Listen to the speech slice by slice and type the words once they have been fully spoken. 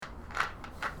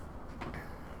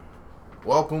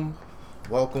Welcome,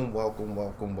 welcome, welcome,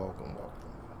 welcome, welcome, welcome.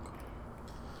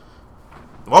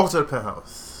 Welcome to the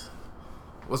penthouse.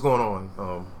 What's going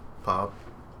on, Pop?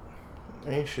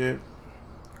 Ain't shit.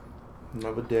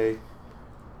 Another day.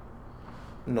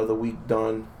 Another week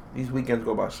done. These weekends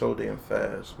go by so damn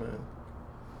fast, man.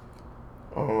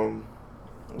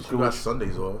 You got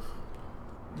Sundays off.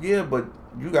 Yeah, but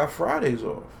you got Fridays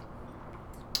off.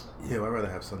 Yeah, I'd rather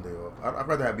have Sunday off. I'd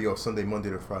rather be off Sunday, Monday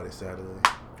to Friday, Saturday.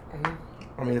 Mm-hmm.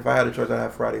 I mean, if I had a choice, I'd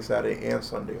have Friday, Saturday, and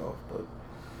Sunday off, but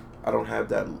I don't have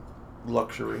that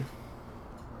luxury.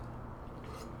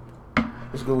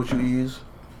 What's good with you, Ease?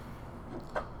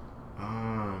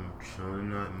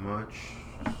 Chilling, not much.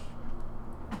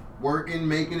 Working,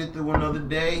 making it through another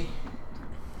day.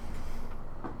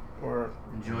 Or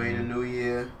Enjoying the new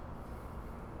year.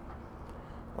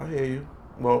 I hear you.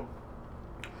 Well,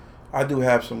 I do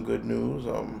have some good news.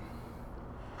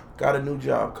 Got a new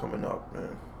job coming up,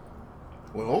 man.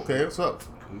 Well, okay, what's up?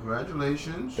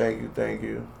 Congratulations. Thank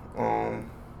you. I've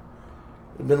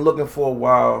been looking for a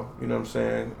while, you know what I'm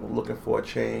saying? Looking for a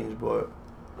change, but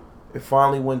it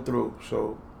finally went through.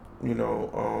 So,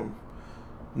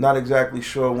 not exactly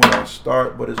sure when I'll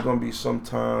start, but it's gonna be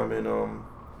sometime in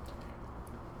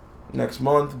next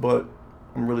month, but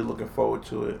I'm really looking forward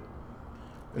to it.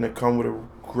 And it come with a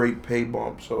great pay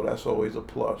bump, so that's always a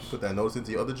plus. Put that notice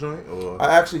into your other joint, or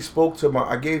I actually spoke to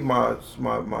I gave my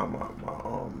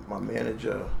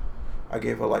manager, I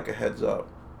gave her like a heads up,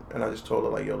 and I just told her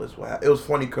like, yo, this is what happened. It was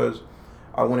funny because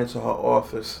I went into her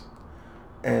office,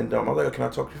 and I was like, can I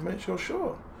talk to you for a minute? She goes,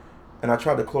 sure. And I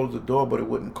tried to close the door, but it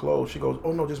wouldn't close. She goes,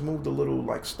 oh no, just move the little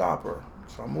like stopper.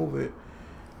 So I move it.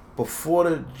 Before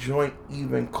the joint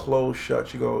even closed shut,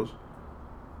 she goes,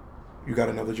 you got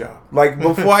another job. Like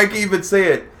before I can even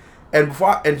say it.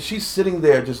 And she's sitting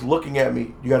there just looking at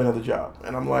me, you got another job.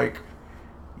 And I'm like,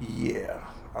 yeah.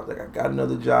 I was like, I got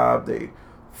another job. They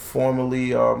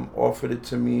formally offered it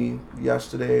to me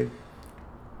yesterday.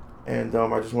 And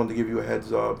I just wanted to give you a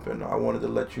heads up. And I wanted to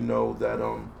let you know that,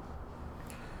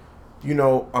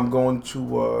 I'm going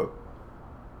to,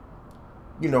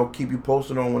 keep you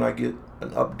posted on when I get an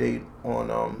update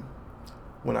on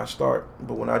when I start.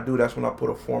 But when I do, that's when I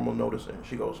put a formal notice in.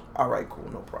 She goes, all right, cool,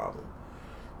 no problem.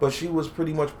 But she was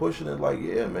pretty much pushing it like,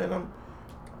 yeah, man,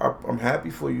 I'm happy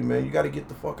for you, man. You got to get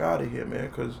the fuck out of here, man,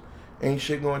 because ain't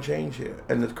shit going to change here.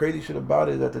 And the crazy shit about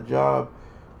it is that the job,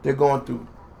 they're going through,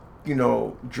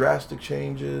 drastic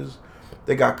changes.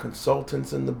 They got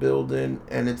consultants in the building,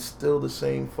 and it's still the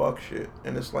same fuck shit.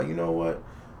 And it's like, you know what?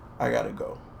 I got to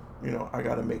go. I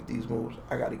got to make these moves.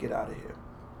 I got to get out of here,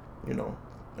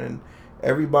 And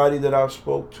everybody that I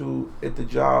spoke to at the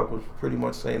job was pretty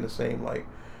much saying the same, like,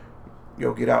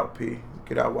 yo, get out, P.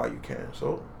 Get out while you can.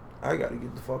 So I got to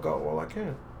get the fuck out while I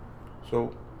can.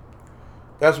 So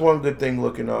that's one good thing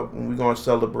looking up. And we're going to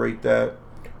celebrate that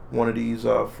one of these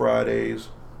Fridays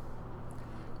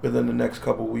within the next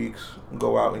couple weeks.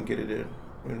 Go out and get it in,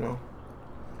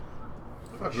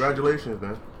 Congratulations,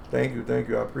 man. Thank you.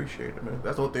 I appreciate it, man.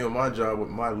 That's the whole thing with my job, with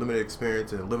my limited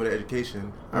experience and limited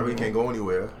education. I really can't go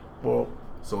anywhere. Well,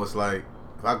 so it's like,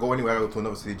 if I go anywhere, I go to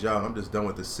another city job. I'm just done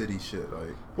with the city shit.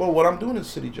 Like, well, what I'm doing is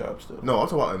city job still. No, I'm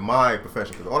talking about in my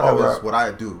profession. Cause all I have is what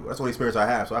I do. That's the only experience I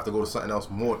have. So I have to go to something else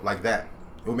more like that.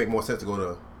 It would make more sense to go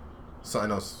to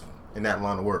something else in that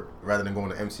line of work rather than going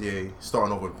to MTA,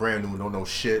 starting over brand new, don't know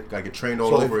shit, gotta get trained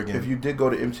all over again. If you did go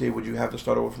to MTA, would you have to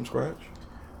start over from scratch?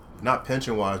 Not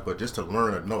pension wise, but just to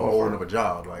learn another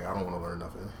job. Like, I don't want to learn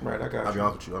nothing. Right, I got you. I'll be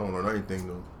honest with you. I don't want to learn anything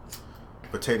to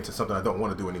pertain to something I don't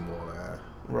want to do anymore. Like,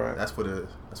 right. That's for the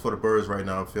birds right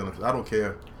now. I'm feeling, because I don't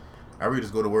care. I really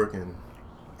just go to work and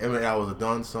every hours are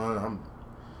done, son.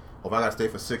 If I gotta stay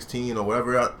for 16 or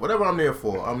whatever I'm there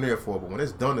for, I'm there for. But when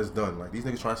it's done, it's done. Like, these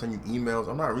niggas trying to send you emails.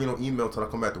 I'm not reading no email till I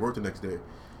come back to work the next day.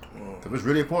 If it's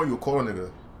really important, you'll call a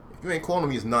nigga. If you ain't calling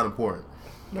me, it's not important.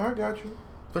 No, I got you.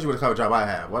 Especially with the type of job I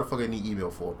have. Why the fuck I need email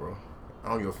for, bro? I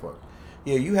don't give a fuck.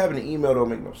 Yeah, you having an email don't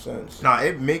make no sense. Nah,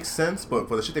 it makes sense, but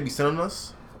for the shit they be sending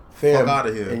us, fuck out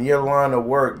of here. In your line of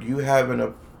work, you having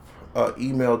a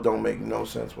email don't make no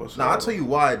sense whatsoever. Nah, I'll tell you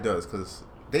why it does, because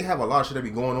they have a lot of shit that be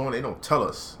going on. They don't tell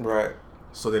us. Right.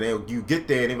 So then you get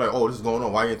there and they're like, oh, this is going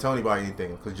on. Why you didn't tell anybody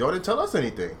anything? Because y'all didn't tell us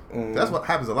anything. Mm-hmm. That's what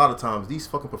happens a lot of times. These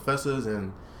fucking professors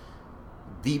and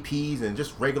VPs and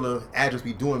just regular adjuncts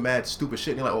be doing mad stupid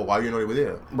shit. And they're like, oh, why you know they were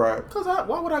there? Right. Because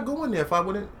why would I go in there if I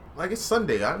wouldn't? Like, it's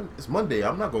Sunday. It's Monday.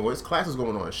 I'm not going to go. It's classes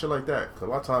going on and shit like that. Because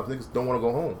a lot of times niggas don't want to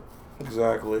go home.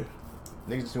 Exactly.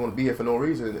 Niggas just want to be here for no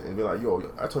reason and be like, yo,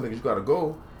 I told niggas you got to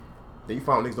go. Then you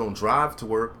found niggas don't drive to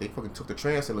work. They fucking took the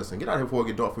train and said, listen, get out of here before it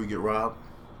get dark, before you get robbed.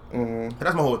 Mm-hmm. And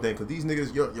that's my whole thing, because these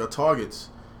niggas, your targets,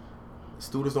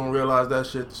 Students don't realize that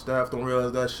shit. The staff don't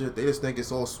realize that shit. They just think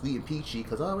it's all sweet and peachy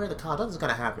because, oh, we're at the college. Nothing's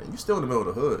going to happen. You're still in the middle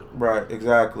of the hood. Right,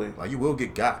 exactly. Like, you will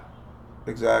get got.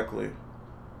 Exactly.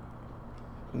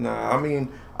 Nah, I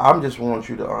mean, I'm just want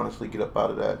you to honestly get up out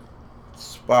of that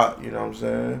spot, you know what I'm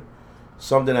saying?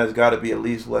 Something that's got to be at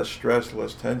least less stress,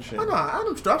 less tension. I'm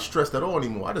not stressed at all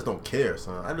anymore. I just don't care,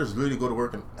 son. I just really go to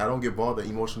work and I don't get bothered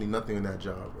emotionally, nothing in that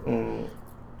job, bro.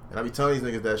 And I be telling these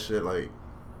niggas that shit, like,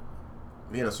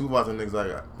 being a supervisor, niggas,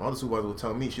 like, my other supervisor will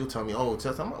tell me, she'll tell me, oh,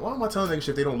 Tess, why am I telling niggas shit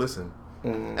if they don't listen?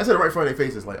 I said it right in front of their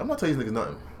faces, like, I'm not telling these niggas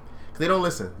nothing. Because they don't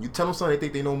listen. You tell them something, they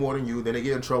think they know more than you, then they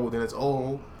get in trouble, then it's,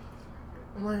 oh.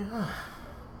 I'm like,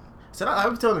 Said I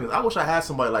was telling niggas, I wish I had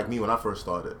somebody like me when I first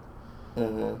started.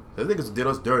 The niggas did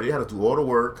us dirty. They had to do all the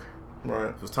work. Right.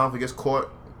 If it was time to get caught,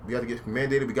 we had to get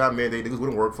mandated. We got mandated. Niggas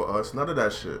wouldn't work for us. None of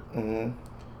that shit.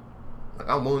 Like,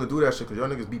 I'm willing to do that shit because y'all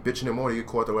niggas be bitching them more to get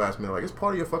caught at the last minute. Like, it's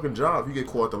part of your fucking job. You get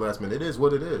caught at the last minute. It is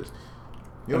what it is.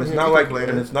 You know, and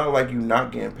it's not like you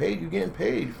not getting paid. You getting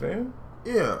paid, fam.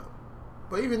 Yeah,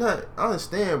 but even that, I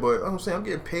understand. But I'm saying I'm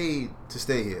getting paid to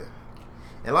stay here.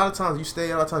 And a lot of times you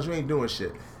stay. A lot of times you ain't doing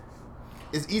shit.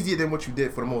 It's easier than what you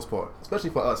did for the most part, especially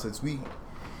for us since we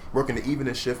work in the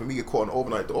evening shift and we get caught in the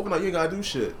overnight. The overnight you ain't gotta do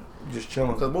shit. Just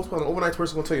chilling. Because most part, an overnight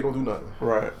person gonna tell you don't do nothing.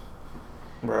 Right.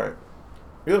 Right.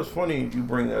 It was funny you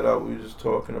bring that up. We were just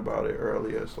talking about it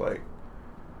earlier. It's like,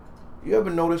 you ever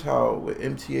notice how with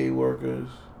MTA workers,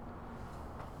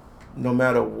 no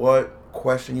matter what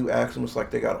question you ask them, it's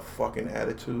like they got a fucking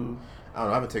attitude. I don't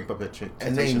know. I haven't taken public transportation.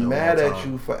 And they mad at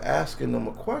you for asking them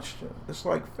a question. It's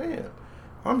like, fam,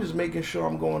 I'm just making sure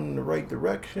I'm going in the right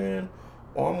direction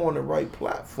or I'm on the right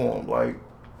platform. Like,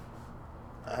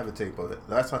 I haven't taken public.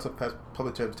 Last time I took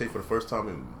public transportation for the first time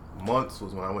in months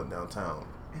was when I went downtown.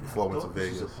 Before I went to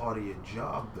Vegas. This is a part of your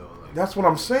job, though. Like, that's what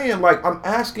I'm saying. Like, I'm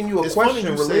asking you a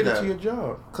question related to your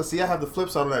job. Cause see, I have the flip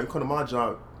side of that. According to my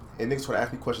job, and niggas try to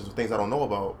ask me questions of things I don't know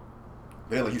about.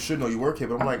 They're like, you should know you work here,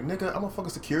 but I'm like, nigga, I'm a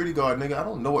fucking security guard, nigga. I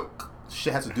don't know what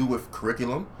shit has to do with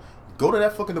curriculum. Go to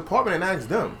that fucking department and ask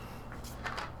them.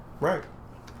 Right.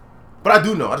 But I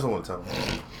do know. I just don't want to tell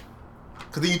them.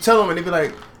 Cause then you tell them and they be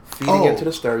like, feeding into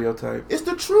the stereotype. It's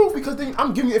the truth because then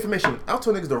I'm giving you information. I'll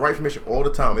tell niggas the right information all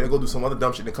the time, and they go do some other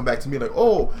dumb shit and come back to me like,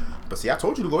 oh, but see, I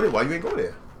told you to go there. Why you ain't go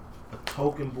there? a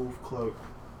token booth clerk,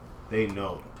 they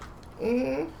know.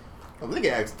 They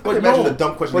get asked. But imagine the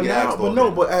dumb question they get asked.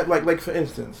 Like for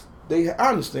instance, I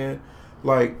understand.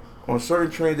 Like on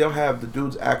certain trains, they'll have the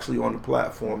dudes actually on the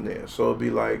platform there, so it'll be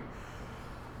like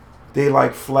they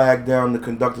like flag down the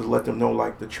conductors, let them know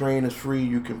like the train is free,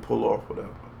 you can pull off,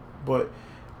 whatever. But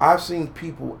I've seen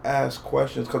people ask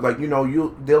questions because, like, you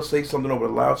know, they'll say something over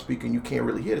the loudspeaker and you can't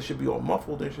really hear. It should be all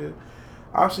muffled and shit.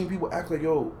 I've seen people act like,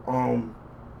 yo,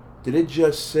 did it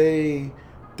just say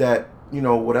that, you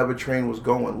know, whatever train was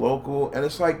going local? And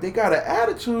it's like they got an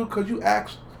attitude because you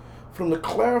asked for them to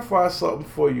clarify something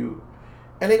for you.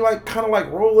 And they, like, kind of, like,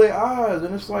 roll their eyes.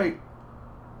 And it's like,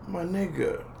 my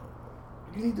nigga,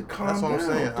 you need to calm down. That's what I'm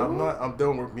saying. Dude. I'm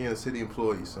done with being a city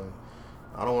employee, son.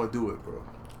 I don't want to do it, bro.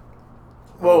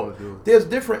 Well, there's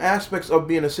different aspects of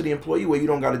being a city employee where you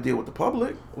don't got to deal with the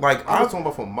public. Like I was talking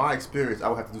about from my experience, I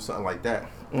would have to do something like that.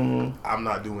 Mm-hmm. I'm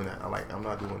not doing that. I'm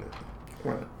not doing it.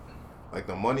 Right. Like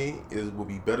the money will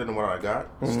be better than what I got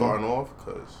starting off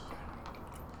because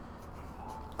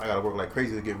I gotta work like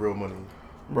crazy to get real money.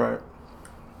 Right.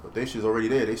 But they shit's already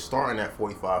there. They starting at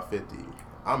 45, 50.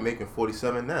 I'm making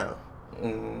 47 now.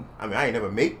 Mm-hmm. I mean, I ain't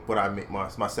never make what I make my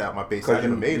base. I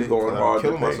never made it. I'm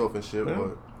killing myself and shit,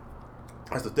 but.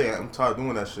 That's the thing. I'm tired of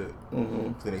doing that shit.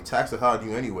 Then they tax it hard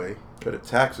you anyway. For the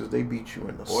taxes, they beat you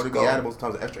in the skull. Or they be adding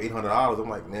sometimes an extra $800. I'm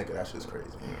like, nigga, that shit's crazy.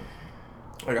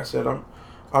 Like I said,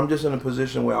 I'm just in a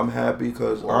position where I'm happy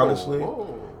because honestly,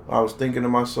 I was thinking to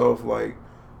myself, like,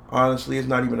 honestly, it's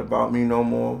not even about me no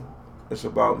more. It's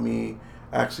about me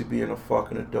actually being a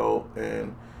fucking adult,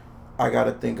 and I got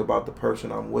to think about the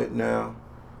person I'm with now.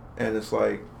 And it's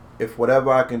like, if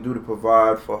whatever I can do to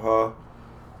provide for her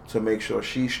to make sure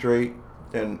she's straight,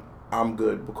 then I'm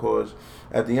good, because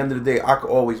at the end of the day, I could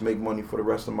always make money for the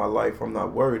rest of my life. I'm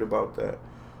not worried about that.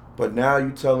 But now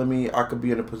you telling me I could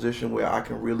be in a position where I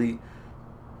can really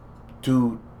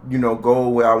do, you know, go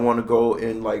where I want to go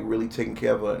and like really taking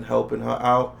care of her and helping her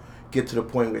out, get to the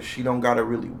point where she don't got to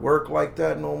really work like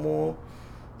that no more,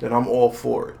 then I'm all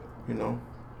for it, you know.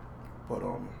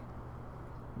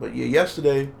 But yeah,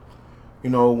 yesterday, you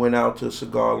know, went out to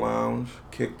Cigar Lounge,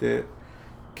 kicked it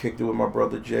with my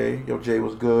brother Jay. Yo, Jay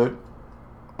was good.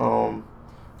 And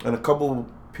a couple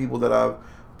people that I've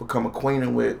become acquainted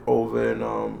with over in,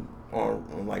 on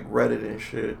like Reddit and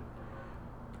shit.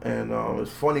 And it's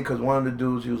funny because one of the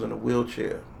dudes, he was in a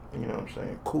wheelchair. You know what I'm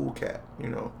saying? Cool cat, you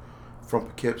know, from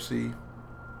Poughkeepsie.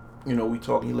 You know, we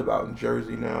talking, he live out in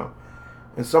Jersey now.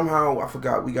 And somehow, I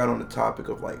forgot, we got on the topic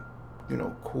of like, you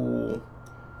know, cool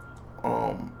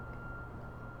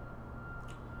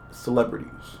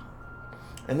celebrities.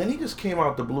 And then he just came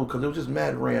out the blue because it was just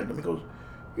mad random. He goes,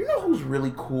 you know who's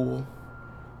really cool?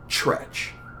 Tretch.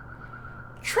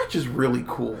 Tretch is really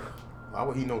cool. Why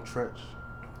would he know Tretch?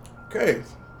 Okay,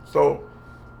 so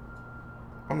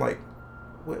I'm like,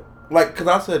 what? Like, because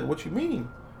I said, what you mean?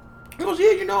 He goes,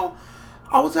 yeah, you know,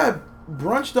 I was at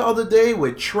brunch the other day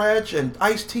with Tretch and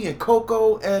Ice-T and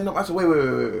Coco, and I said,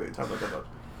 wait. Time.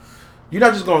 You're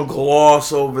not just going to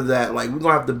gloss over that. Like, we're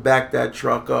going to have to back that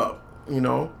truck up, you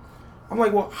know? I'm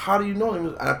like, well, how do you know him?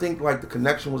 And I think, like, the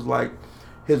connection was, like,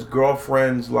 his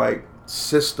girlfriend's, like,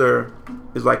 sister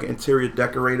is, like, an interior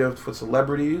decorator for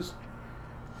celebrities.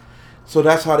 So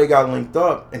that's how they got linked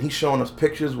up. And he's showing us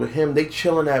pictures with him. They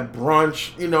chilling at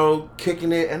brunch, you know,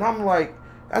 kicking it. And I'm like,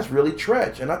 that's really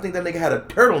Tretch. And I think that nigga had a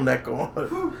turtleneck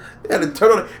on. He had a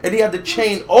turtleneck. And he had the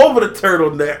chain over the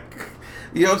turtleneck.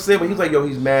 You know what I'm saying? But he's like, yo,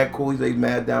 he's mad cool. He's like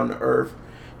mad down to earth.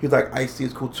 He's like, Ice-T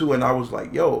is cool too. And I was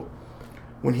like, yo,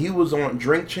 when he was on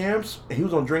Drink Champs, and he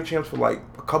was on Drink Champs for like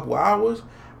a couple hours,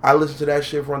 I listened to that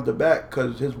shit front to back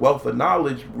because his wealth of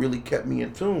knowledge really kept me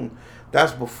in tune.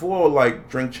 That's before like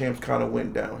Drink Champs kind of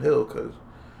went downhill because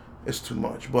it's too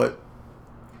much. But,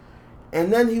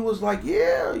 and then he was like,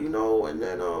 yeah, you know, and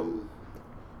then,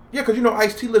 yeah, because, you know,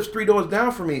 Ice-T lives 3 doors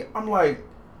down from me. I'm like,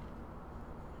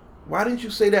 why didn't you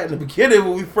say that in the beginning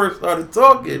when we first started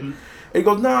talking? Mm-hmm. And he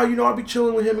goes, nah, you know, I'll be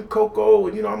chilling with him and Coco.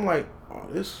 And, you know, I'm like, oh,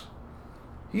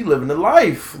 he living the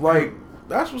life. Like,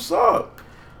 that's what's up.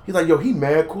 He's like, yo, he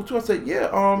mad cool too. I said,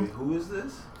 yeah. Wait, who is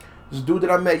this? This dude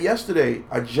that I met yesterday.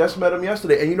 I just met him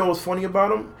yesterday. And you know what's funny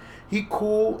about him? He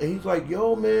cool. And he's like,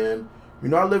 yo, man, you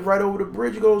know, I live right over the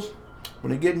bridge. He goes,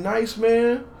 when it get nice,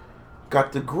 man,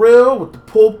 got the grill with the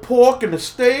pulled pork and the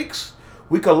steaks.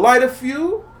 We could light a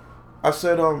few. I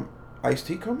said,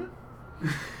 Ice-T coming?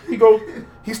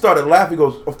 He started laughing. He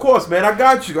goes, of course, man, I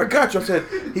got you. I said,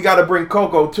 he got to bring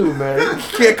Coco too, man.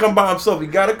 He can't come by himself. He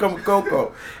got to come with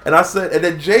Coco. And I said, and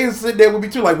then Jay is sitting there with me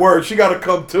too, like, word, she got to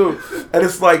come too. And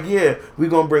it's like, yeah, we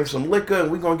going to bring some liquor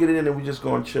and we going to get it in and we just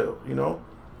going to chill, you know?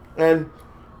 And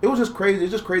it was just crazy.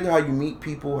 It's just crazy how you meet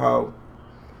people, how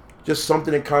just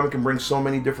something in common can bring so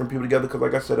many different people together. Because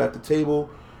like I said, at the table,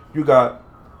 you got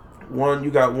one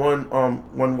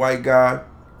white guy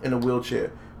in a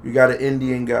wheelchair. You got an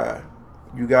Indian guy.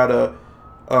 You got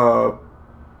I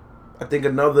think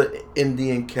another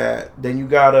Indian cat. Then you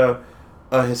got a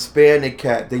Hispanic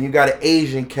cat. Then you got an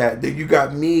Asian cat. Then you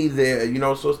got me there. You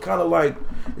know, so it's kind of like,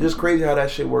 it's just crazy how that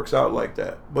shit works out like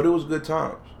that. But it was good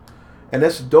times. And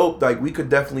that's dope. Like, we could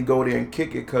definitely go there and kick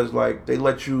it because, like, they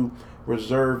let you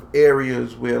reserve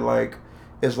areas where, like,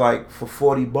 it's like for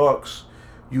 $40,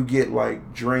 you get,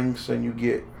 like, drinks and you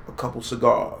get a couple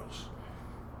cigars.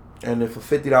 And then for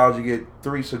 $50, you get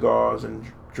 3 cigars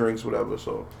and drinks, whatever.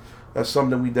 So that's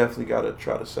something we definitely got to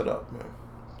try to set up, man.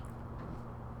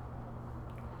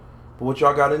 But what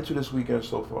y'all got into this weekend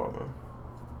so far, man?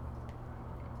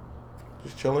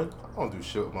 Just chilling? I don't do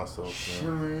shit with myself, man.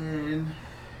 Chilling.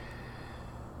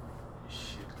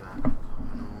 Shit got going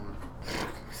on.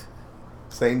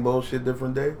 Same bullshit,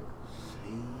 different day?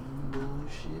 Same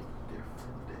bullshit,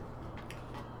 different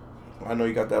day. I know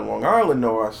you got that Long Island,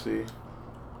 though, I see.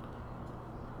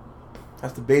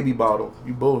 That's the baby bottle.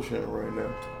 You bullshitting right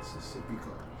now. It's a sippy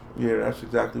cup. Yeah, that's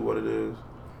exactly what it is.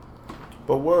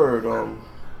 But word,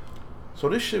 so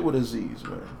this shit with Aziz,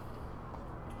 man.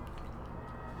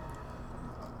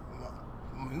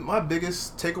 My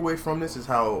biggest takeaway from this is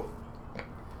how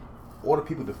all the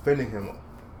people defending him,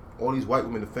 all these white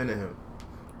women defending him,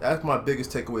 that's my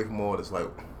biggest takeaway from all this. Like,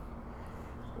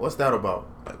 what's that about?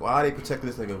 Like, why are they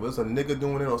protecting this nigga? If it was a nigga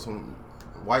doing it or some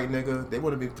white nigga, they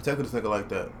wouldn't be protecting this nigga like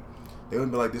that. They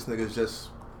wouldn't be like, this nigga's just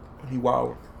He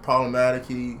wild. problematic.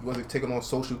 He wasn't taking on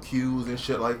social cues and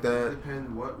shit like that.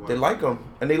 Depends what. They like him,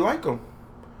 and they like him.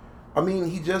 I mean,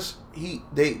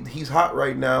 he's hot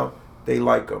right now. They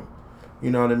like him. You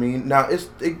know what I mean? Now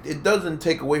it doesn't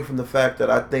take away from the fact that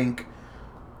I think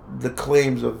the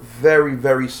claims are very,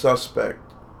 very suspect.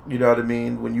 You know what I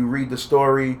mean? When you read the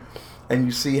story and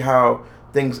you see how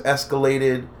things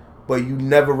escalated, but you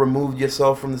never removed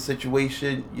yourself from the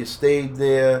situation, you stayed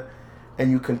there. And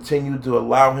you continue to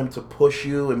allow him to push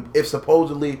you, and if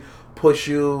supposedly push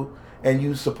you, and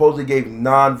you supposedly gave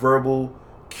nonverbal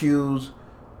cues,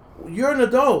 you're an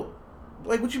adult.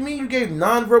 Like, what you mean you gave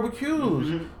nonverbal cues?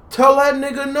 Mm-hmm. Tell that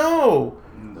nigga no.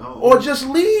 Or just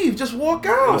leave. Just walk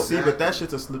out. Well, see, but that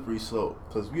shit's a slippery slope,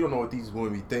 because we don't know what these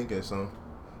women be thinking, son.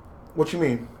 What you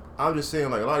mean? I'm just saying,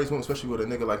 like, a lot of these women, especially with a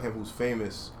nigga like him who's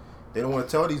famous, they don't want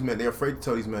to tell these men. They're afraid to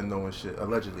tell these men no and shit,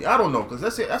 allegedly. I don't know, because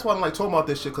that's why I don't like talking about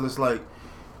this shit, because it's like,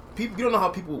 people, you don't know how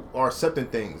people are accepting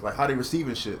things, like how they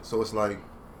receiving shit. So it's like,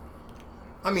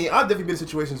 I mean, I've definitely been in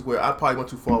situations where I probably went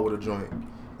too far with a joint,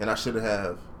 and I shouldn't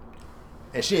have.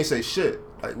 And she ain't say shit.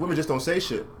 Like, women just don't say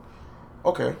shit.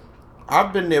 Okay.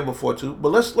 I've been there before too, but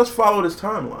let's follow this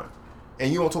timeline.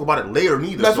 And you don't talk about it later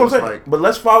neither. That's so what I'm saying. like, but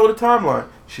let's follow the timeline.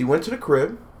 She went to the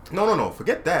crib. No.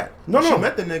 Forget that. No. She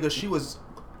met the nigga. She was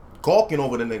gawking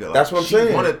over the nigga. Like, that's what I'm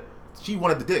saying. She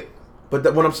wanted the dick.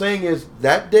 But what I'm saying is,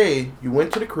 that day, you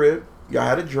went to the crib. Y'all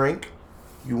had a drink.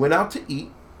 You went out to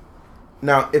eat.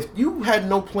 Now, if you had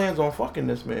no plans on fucking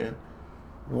this man,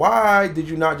 why did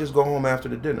you not just go home after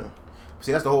the dinner?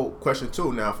 See, that's the whole question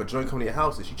too. Now, if a joint coming to your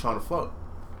house, is she trying to fuck?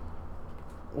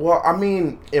 Well, I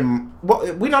mean,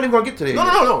 we're not even gonna get to that.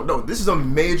 No. This is a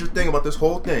major thing about this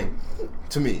whole thing.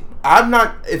 To me, I'm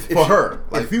not. If her,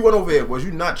 like, if you went over there, was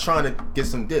you not trying to get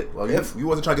some dick? Like, if you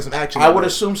wasn't trying to get some action, I would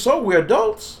assume so. We're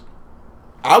adults.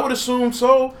 I would assume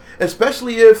so,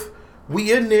 especially if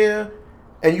we in there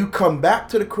and you come back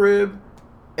to the crib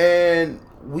and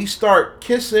we start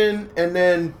kissing, and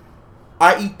then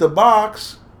I eat the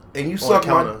box and you suck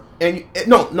my and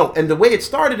the way it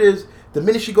started is, the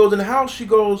minute she goes in the house, she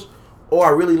goes, "Oh, I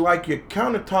really like your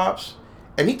countertops,"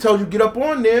 and he tells you get up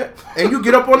on there, and you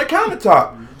get up on the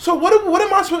countertop. So what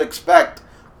am I supposed to expect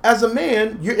as a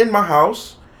man? You're in my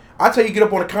house. I tell you get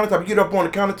up on the countertop. You get up on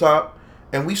the countertop,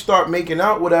 and we start making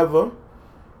out, whatever.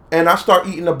 And I start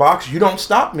eating the box. You don't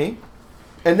stop me,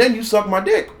 and then you suck my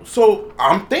dick. So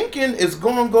I'm thinking it's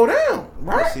gonna go down,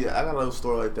 right? See, I got a little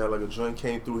story like that. Like, a joint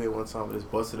came through here one time and just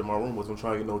busted in my room. Wasn't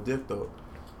trying to get no dick though.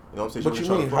 You know what I'm saying? What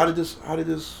you mean? How did this?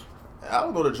 I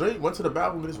don't know. The drink went to the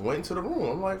bathroom and just went into the room.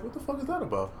 I'm like, what the fuck is that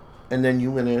about? And then you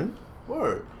went in.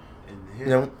 Word.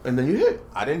 And then you hit.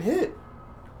 I didn't hit.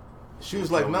 She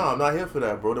was like, "Nah, I'm not here for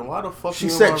that, bro." Then why the fuck? She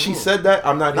said that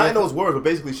I'm not. Not in those words, but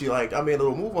basically, she like, I made a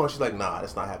little move on. She's like, "Nah,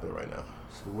 that's not happening right now."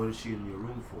 So what is she in your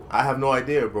room for? I have no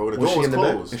idea, bro. The door was she in the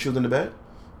closed. bed? And she was in the bed.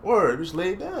 Word, just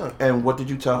laid down. And what did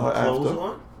you tell her Clothes after?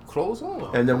 on? Clothes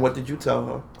on. And then what did you tell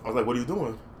her? I was like, "What are you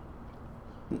doing?"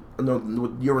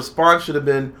 No, your response should have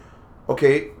been,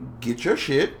 "Okay, get your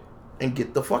shit and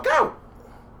get the fuck out."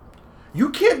 You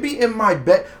can't be in my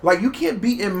bed. Like, you can't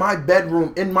be in my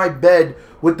bedroom, in my bed,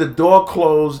 with the door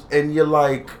closed, and you're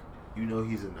like... You know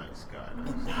he's a nice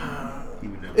guy.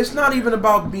 It's not even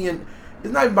about being...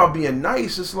 It's not even about being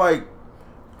nice. It's like...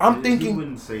 I'm thinking... He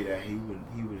wouldn't say that. He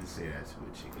wouldn't say that to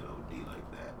a chicken OD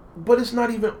like that. But it's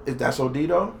not even... Is that OD,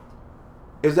 though?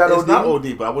 Is that It's OD? not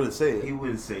OD, but I wouldn't say it. He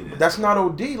wouldn't say that. That's not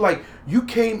OD. Like, you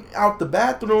came out the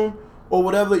bathroom or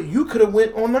whatever, you could have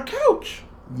went on the couch.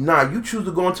 Nah, you choose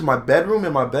to go into my bedroom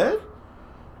in my bed?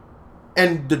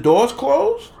 And the door's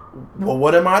closed? Well,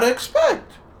 what am I to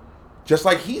expect? Just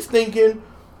like he's thinking,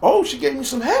 oh, she gave me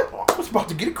some head. Oh, I was about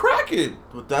to get it cracking.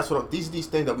 But that's what these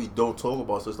things that we don't talk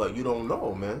about. So it's like, you don't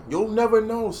know, man. You'll never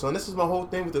know, son. This is my whole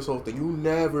thing with this whole thing. You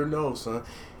never know, son.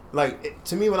 Like,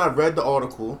 to me, when I read the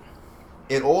article,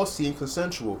 it all seemed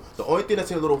consensual. The only thing that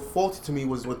seemed a little faulty to me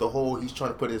was with the whole, he's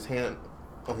trying to put his hand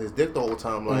on his dick the whole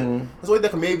time. Like, that's the only thing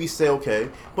that can maybe say okay,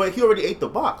 but he already ate the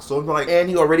box, so I'm like, and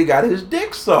he already got his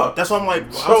dick sucked. That's why I'm like,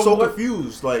 I'm so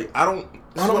confused. Like, I don't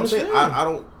understand. I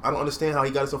don't understand how he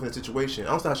got himself in a situation. I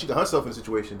don't understand how she got herself in a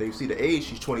situation. They see the age,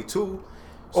 she's 22.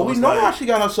 So we know like, how she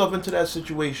got herself into that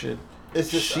situation.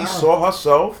 It's just she saw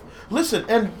herself. Listen,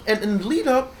 and in lead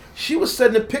up, she was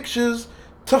sending pictures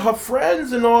to her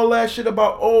friends and all that shit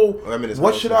about,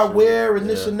 what should I wear and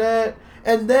this and that.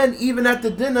 And then even at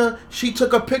the dinner, she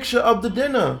took a picture of the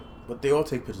dinner. But they all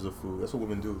take pictures of food. That's what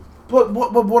women do. But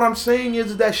what I'm saying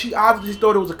is that she obviously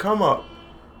thought it was a come up.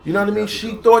 You know what I mean?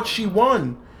 She thought she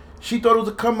won. She thought it was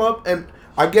a come up, and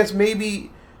I guess maybe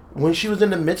when she was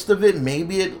in the midst of it,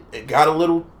 maybe it got a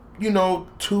little,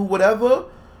 too whatever.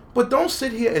 But don't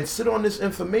sit here and sit on this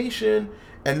information,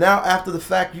 and now after the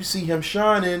fact you see him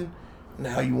shining.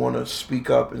 Now you want to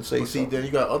speak up and say something. See, then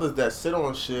you got others that sit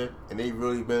on shit and they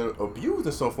really been abused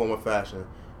in some form or fashion.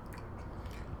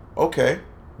 Okay.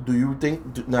 Do you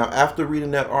think, now after reading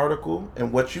that article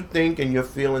and what you think and your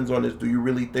feelings on this, do you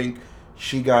really think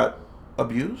she got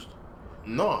abused?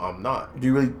 No, I'm not. Do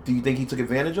you think he took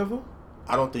advantage of her?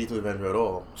 I don't think he took advantage of her at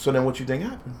all. So then what you think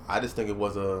happened? I just think it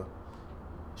was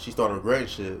she started regretting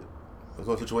shit. It was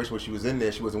one situation where she was in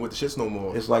there, she wasn't with the shits no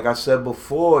more. It's like I said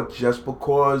before, just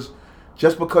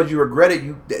because you regret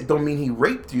it, that don't mean he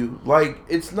raped you. Like,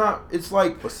 it's not, it's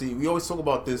like... But see, we always talk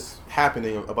about this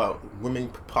happening, about women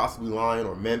possibly lying,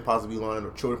 or men possibly lying,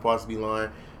 or children possibly lying.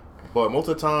 But most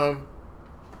of the time,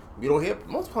 You don't hear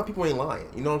most people ain't lying.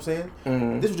 You know what I'm saying?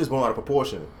 Mm-hmm. This was just blown out of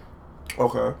proportion.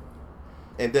 Okay.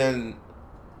 And then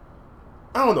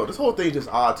I don't know. This whole thing is just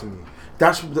odd to me.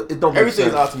 It don't make Everything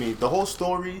sense. is odd to me. The whole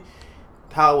story,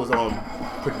 how it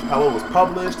was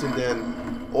published, and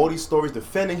then all these stories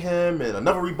defending him, and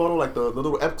another rebuttal, like the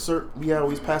little excerpt we had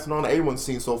always passing on that everyone's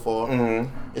seen so far.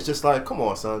 Mm-hmm. It's just like, come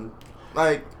on, son.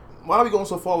 Like, why are we going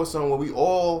so far with someone where we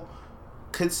all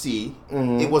could see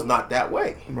it was not that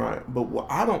way? Right. But what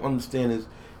I don't understand is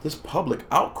this public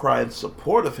outcry in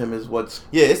support of him is what's...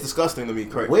 Yeah, it's disgusting to me,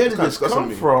 Craig. Where It's did kinda this disgusting come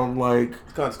to me. from? Like,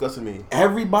 It's kind of disgusting to me.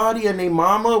 everybody and their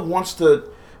mama wants to...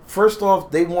 First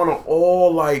off, they want to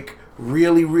all, like,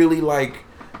 really, really, like,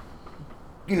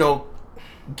 you know,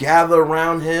 gather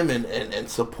around him and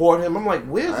support him. I'm like,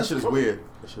 where's That this shit is from? weird.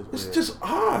 It's just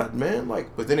odd, man.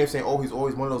 Like, But then they're saying, oh, he's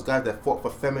always one of those guys that fought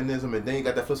for feminism, and then you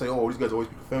got that flip saying, oh, these guys always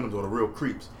be for feminism or the real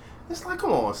creeps. It's like,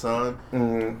 come on,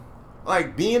 son.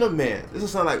 Like, being a man, this is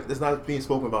something like that's not being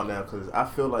spoken about now, because I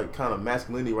feel like kind of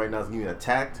masculinity right now is getting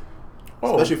attacked,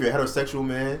 especially if you're a heterosexual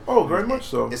man. Oh, very much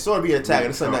so. It's sort of being attacked, and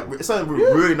it's something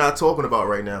we're really not talking about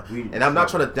right now. And I'm not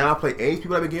trying to downplay any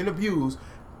people that have been getting abused,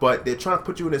 but they're trying to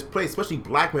put you in this place, especially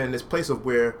black men, in this place of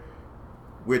where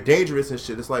we're dangerous and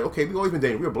shit. It's like, okay, we've always been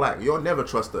dangerous. We're black. Y'all never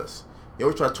trust us. You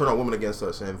always try to turn our women against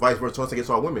us, and vice versa, turn us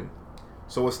against our women.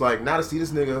 So it's like, now to see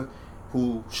this nigga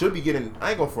who should be getting, I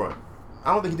ain't gonna front.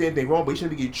 I don't think he did anything wrong, but he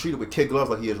shouldn't be getting treated with kid gloves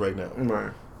like he is right now.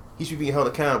 Right. He should be being held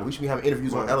accountable. He should be having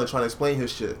interviews on Ellen trying to explain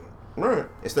his shit. Right.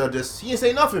 Instead of just, he didn't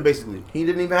say nothing, basically. He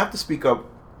didn't even have to speak up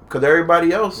because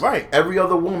everybody else, Right. every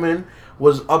other woman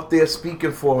was up there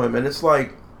speaking for him. And it's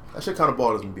like... That shit kind of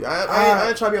bothers me. I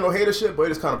ain't trying to be on no hater shit, but it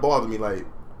just kind of bothers me. Like,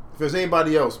 if there's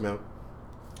anybody else, man.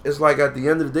 It's like at the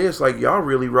end of the day, it's like y'all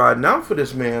really riding out for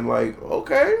this man. Like,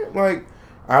 okay, like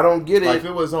I don't get it. Like if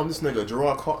it was this nigga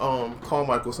Gerard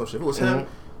Carmichael or some shit. If it was him,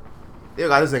 they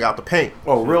got this nigga out the paint.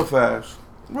 Oh, real fast,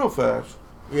 real fast.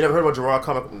 You never heard about Gerard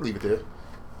Carmichael? Leave it there.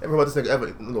 Never heard about this nigga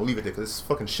ever? No, leave it there because it's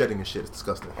fucking shedding and shit. It's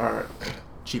disgusting. All right,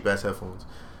 cheap ass headphones.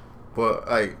 But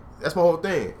like that's my whole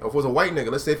thing. If it was a white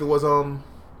nigga, let's say if it was all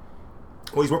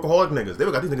these workaholic niggas, they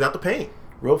would got these niggas out the paint.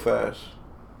 real fast.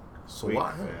 So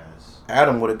why?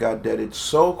 Adam would have got deaded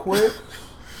so quick.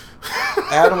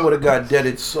 Adam would have got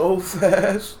deaded so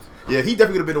fast. Yeah, he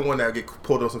definitely would have been the one that would get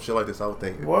pulled on some shit like this, I would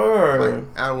think. Word. Like,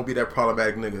 Adam would be that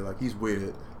problematic nigga. Like, he's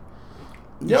weird.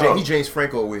 Yo. He James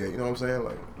Franco weird. You know what I'm saying?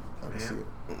 Like, I can see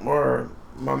it. Word.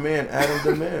 My man, Adam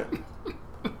the man.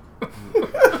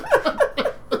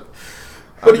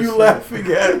 What are you laughing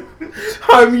at?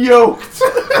 I'm yoked.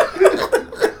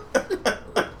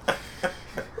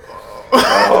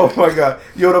 Oh my god.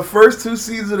 Yo, the first 2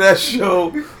 seasons of that show.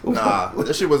 Nah,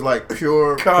 that shit was like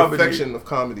pure Comedy. perfection of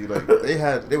comedy. Like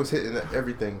they was hitting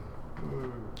everything.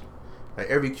 Like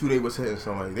every cue they was hitting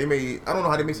something. Like they made, I don't know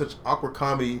how they made such awkward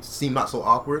comedy seem not so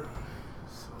awkward.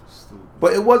 So stupid.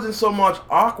 But it wasn't so much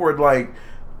awkward. Like,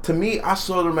 to me, I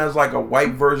saw them as like a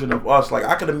white version of us. Like,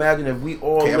 I could imagine if we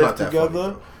all Okay, I'm lived not that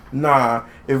together. Nah,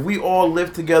 if we all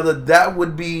lived together,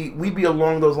 we'd be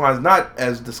along those lines. Not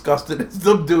as disgusted as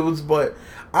them dudes, but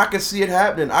I could see it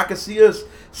happening. I could see us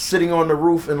sitting on the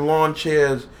roof in lawn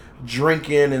chairs,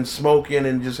 drinking and smoking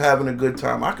and just having a good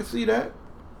time. I could see that,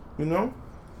 you know?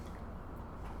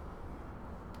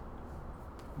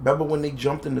 Remember when they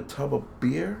jumped in the tub of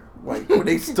beer? Like, when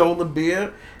they stole the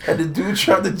beer and the dude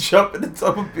tried to jump in the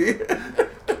tub of beer?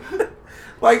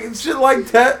 Like, shit like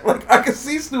that. Like, I can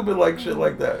see stupid like shit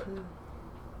like that.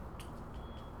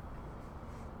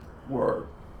 Word.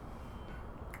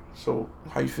 So,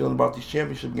 how you feeling about these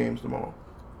championship games tomorrow?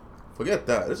 Forget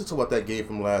that. Let's just talk about that game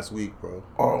from last week, bro.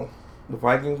 Oh, the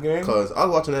Vikings game? Cause I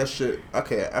was watching that shit. I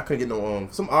couldn't get no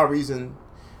for some odd reason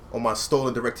on my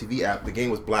stolen DirecTV app. The game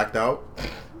was blacked out,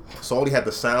 so I only had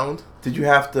the sound. Did you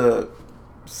have to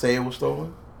say it was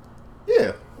stolen?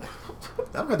 Yeah,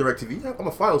 I don't have DirecTV. I'm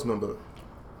a Files member.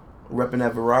 Repping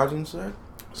that Verizon set?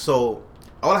 So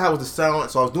all I had was the sound.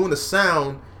 So I was doing the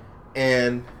sound,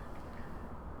 and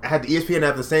I had the ESPN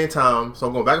app at the same time. So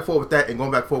I'm going back and forth with that, and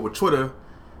going back and forth with Twitter.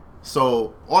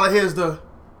 So all I hear is I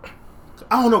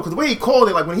don't know, because the way he called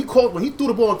it, like when he threw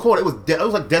the ball and called it, was dead. It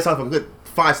was like dead silent for a good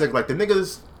 5 seconds. Like the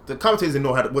commentators didn't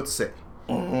know what to say.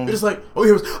 They're just like, oh,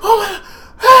 he was,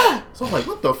 so I'm like,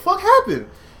 what the fuck happened?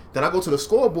 Then I go to the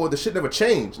scoreboard, the shit never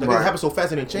changed. Like, it happened so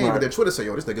fast it didn't change. Right. But then Twitter said,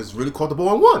 yo, this nigga's really caught the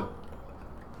ball and won.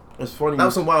 It's funny. That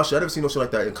was some wild shit. I never seen no shit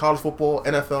like that in college football,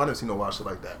 NFL. I never seen no wild shit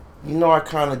like that. You know, I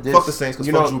kind of did. Fuck the Saints,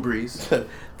 because fuck Drew Brees.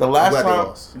 The last glad they time,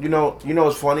 lost. you know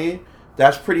what's funny?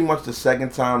 That's pretty much the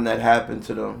second time that happened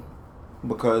to them,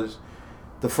 because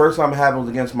the first time it happened was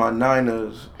against my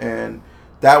Niners, and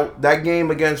that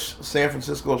game against San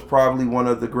Francisco is probably one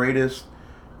of the greatest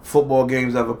football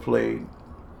games ever played.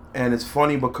 And it's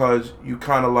funny because you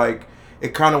kind of like,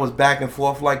 it kind of was back and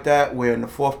forth like that, where in the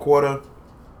fourth quarter,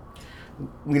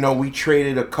 you know, we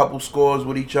traded a couple scores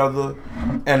with each other,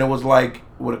 and it was like,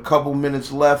 with a couple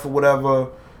minutes left or whatever,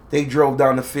 they drove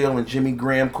down the field and Jimmy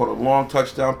Graham caught a long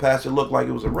touchdown pass. It looked like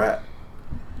it was a wrap.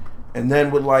 And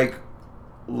then with like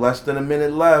less than a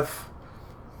minute left,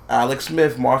 Alex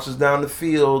Smith marches down the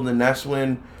field, and that's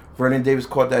when Vernon Davis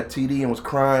caught that TD and was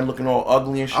crying, looking all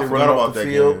ugly and shit, running off the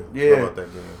field. Game. Yeah,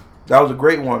 that was a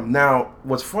great one. Now,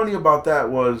 what's funny about that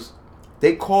was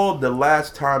they called the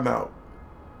last timeout,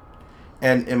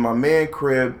 and in my man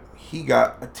crib, he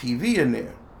got a TV in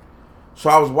there. So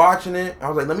I was watching it. I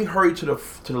was like, let me hurry to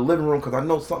the living room because I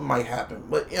know something might happen.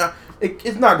 But yeah,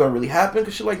 it's not gonna really happen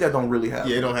because shit like that don't really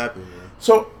happen. Yeah, it don't happen. Man.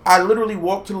 So I literally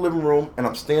walked to the living room and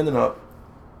I'm standing up,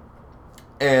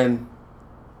 and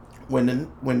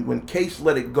when Case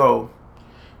let it go,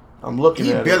 I'm looking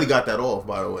at it. He barely got that off,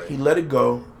 by the way. He let it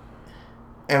go,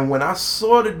 and when I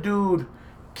saw the dude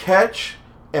catch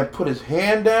and put his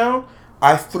hand down,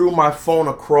 I threw my phone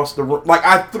across the room. Like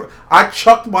I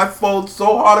chucked my phone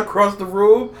so hard across the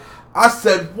room. I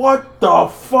said, "What the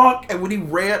fuck?" And when he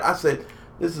ran, I said,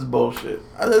 "This is bullshit.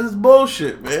 This is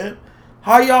bullshit, man.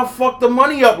 How y'all fuck the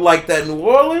money up like that, New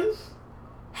Orleans?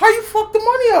 How you fuck the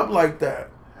money up like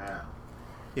that?"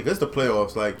 Yeah, because it's the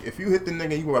playoffs. Like, if you hit the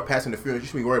nigga, you go about passing interference, you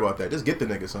shouldn't be worried about that. Just get the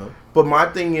nigga, son. But my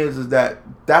thing is that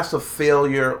that's a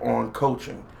failure on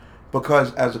coaching.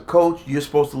 Because as a coach, you're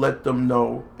supposed to let them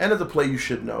know, and as a player, you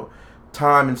should know,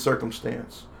 time and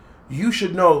circumstance. You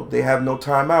should know they have no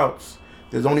timeouts.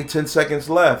 There's only 10 seconds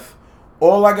left.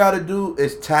 All I got to do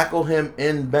is tackle him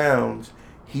in bounds.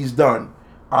 He's done.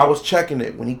 I was checking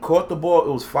it. When he caught the ball,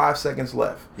 it was 5 seconds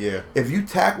left. Yeah. If you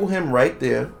tackle him right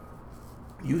there,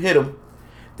 you hit him,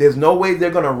 there's no way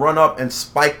they're going to run up and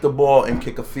spike the ball and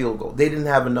kick a field goal. They didn't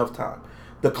have enough time.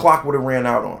 The clock would have ran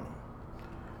out on him.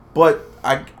 But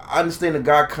I understand the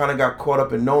guy kind of got caught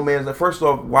up in no man's land. First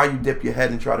off, why you dip your head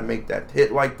and try to make that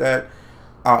hit like that,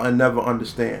 I'll never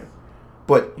understand.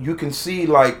 But you can see,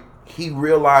 like, he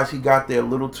realized he got there a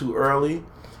little too early,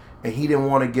 and he didn't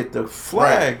want to get the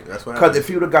flag. Right. That's what because if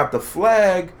he would have got the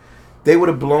flag, they would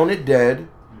have blown it dead,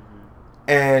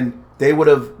 and they would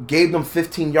have gave them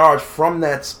 15 yards from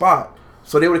that spot.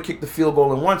 So they would have kicked the field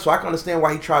goal and won. So I can understand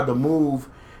why he tried to move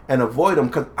and avoid him,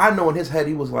 because I know in his head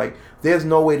he was like, there's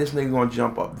no way this nigga gonna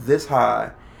jump up this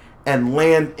high and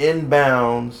land in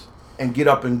bounds and get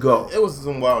up and go. It was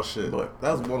some wild shit. But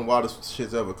that was one of the wildest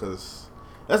shits ever, because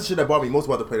that's the shit that bothered me most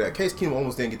about the play. That Case Keenum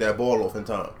almost didn't get that ball off in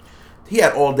time. He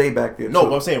had all day back there. No,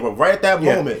 but I'm saying, bro, right at that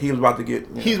moment, he was about to get.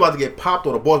 He was about to get popped,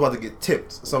 or the ball's about to get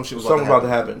tipped. Something was about to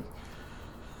happen.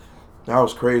 That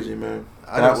was crazy, man.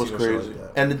 That was crazy. Like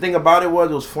that. And the thing about it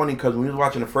was funny because when we was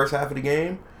watching the first half of the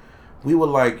game, we were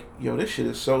like, yo, this shit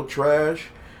is so trash.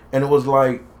 And it was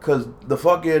like, because the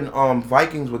fucking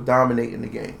Vikings were dominating the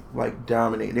game. Like,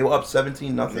 dominating. They were up 17-0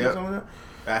 or something like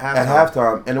that. At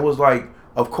halftime. And it was like,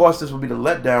 of course this would be the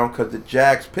letdown because the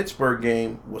Jags-Pittsburgh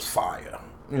game was fire.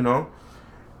 You know?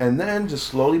 And then, just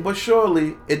slowly but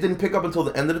surely, it didn't pick up until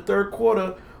the end of the third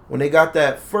quarter when they got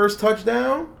that first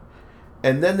touchdown.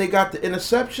 And then they got the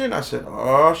interception. I said,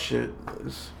 oh, shit.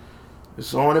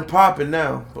 It's on and popping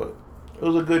now. But it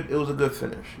was a good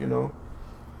finish, you know?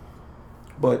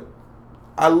 But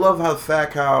I love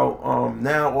how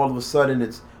now all of a sudden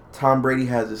it's Tom Brady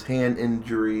has his hand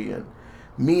injury, and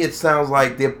me it sounds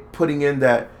like they're putting in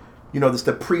that, you know, this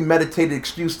the premeditated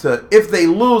excuse to, if they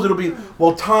lose it'll be,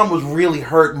 well, Tom was really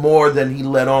hurt more than he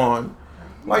let on.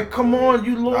 Like, come on,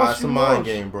 you lost. It's a mind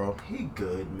game, bro. He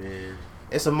good, man.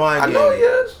 It's a mind game. I know he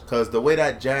is. Because the way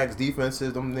that Jags defense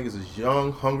is, them niggas is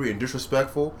young, hungry, and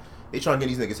disrespectful. They trying to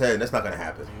get these niggas' head, and that's not gonna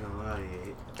happen.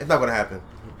 It's not gonna happen.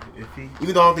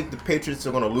 Even though I don't think the Patriots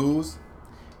are gonna lose,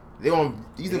 these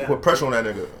niggas put pressure on that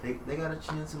nigga. They got a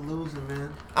chance of losing,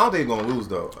 man. I don't think they're gonna lose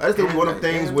though. I just think it's one of the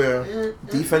things where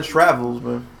defense travels,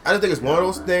 man. I just think it's one of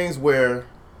those things where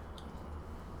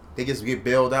they just get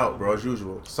bailed out, bro, as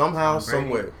usual. Somehow,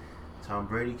 someway. Tom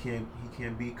Brady can't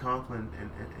beat Conklin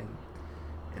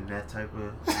and that type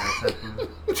of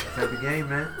game,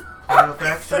 man.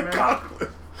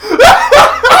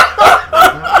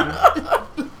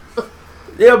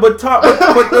 Yeah, but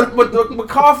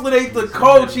Coughlin ain't the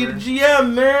coach. He the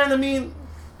GM, man. I mean,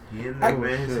 he in there,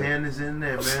 man. His hand is in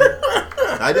there, man.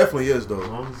 It definitely is, though. As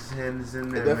long as his hand is in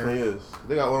there, it definitely is.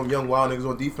 They got all them young wild niggas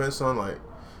on defense, son. Like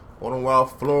all them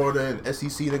wild Florida and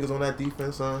SEC niggas on that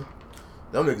defense, son.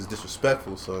 Them niggas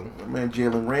disrespectful, son. Man,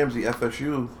 Jalen Ramsey,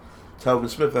 FSU. Telvin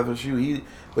Smith, FSU.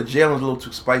 But Jalen's a little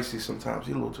too spicy sometimes.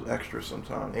 He's a little too extra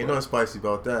sometimes. Ain't nothing spicy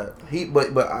about that.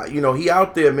 But you know, he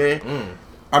out there, man.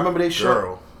 I remember they showed.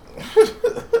 Girl.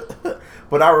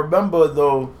 But I remember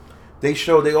though, they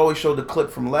always showed the clip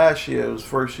from last year. It was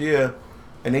first year,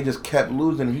 and they just kept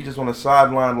losing. And he just on the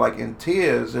sideline like in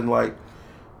tears, and like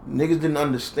niggas didn't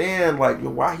understand like, yo,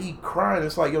 why he crying.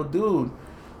 It's like, yo, dude,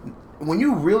 when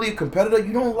you really a competitor,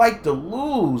 you don't like to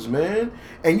lose, man.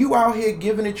 And you out here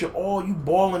giving it your all, you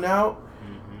balling out,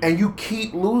 and you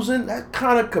keep losing. That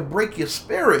kind of could break your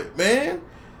spirit, man.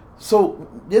 So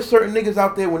there's certain niggas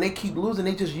out there, when they keep losing,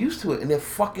 they just used to it, and they're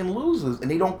fucking losers, and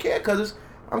they don't care because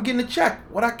I'm getting a check.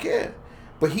 What I care?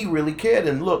 But he really cared.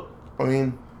 And look, I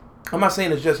mean, I'm not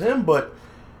saying it's just him, but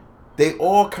they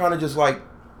all kind of just like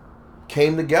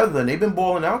came together, and they've been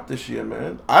balling out this year,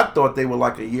 man. I thought they were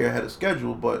like a year ahead of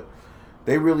schedule, but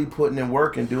they really putting in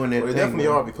work and doing their Well, thing. they definitely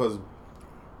man. are, because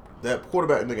that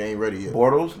quarterback nigga ain't ready yet.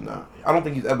 Bortles? Nah. I don't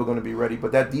think he's ever going to be ready,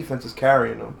 but that defense is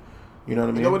carrying him. You know what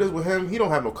I mean? You know what it is with him? He don't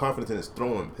have no confidence in his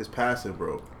throwing, his passing,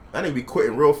 bro. That nigga be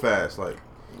quitting real fast. Like,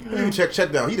 he don't even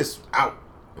check down. He just out.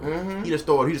 Mm-hmm. He just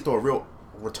throw a real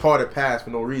retarded pass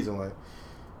for no reason. Like,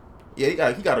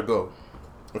 yeah, he gotta go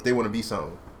if they want to be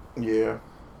something. Yeah.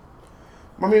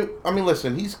 I mean,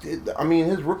 listen,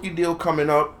 his rookie deal coming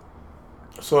up.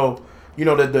 So, you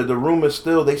know, the rumors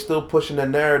they still pushing the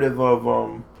narrative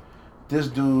of this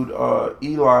dude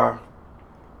Eli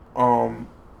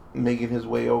making his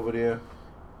way over there.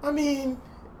 I mean,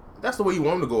 that's the way you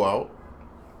want him to go out,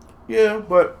 Yeah,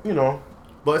 but you know,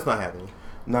 but it's not happening.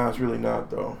 nah, it's really not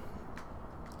though.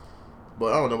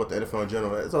 But I don't know about the NFL in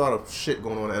general. There's a lot of shit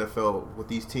going on in the NFL with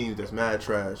these teams that's mad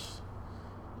trash.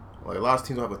 Like, a lot of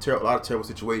teams have a lot of terrible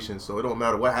situations, so it don't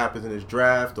matter what happens in this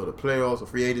draft or the playoffs or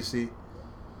free agency.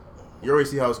 You already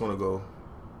see how it's gonna go.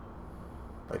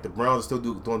 Like, the Browns are still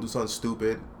do something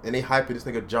stupid, and they hyping this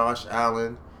nigga Josh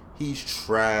Allen. He's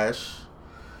trash.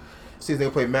 See this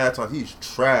nigga play mad times. He's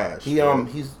trash. He's they get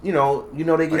He caught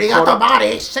got the up.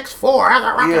 body, 6'4", has a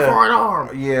rocket for an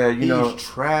arm. Yeah, He's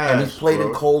trash. and he's played in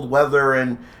bro. cold weather,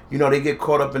 and they get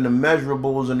caught up in the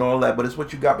measurables and all that. But it's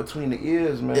what you got between the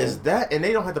ears, man. Is that, and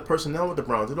they don't have the personnel with the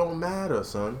Browns. It don't matter,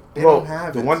 son. They Bro, don't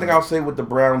have the it. one thing son. I'll say with the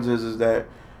Browns is that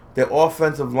their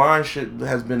offensive line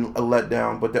has been a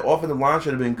letdown, but their offensive line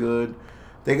should have been good.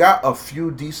 They got a few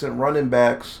decent running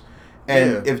backs,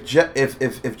 and if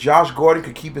Josh Gordon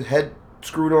could keep his head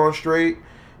screwed on straight,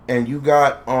 and you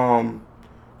got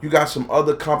some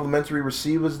other complimentary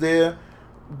receivers there,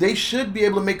 they should be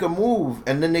able to make a move.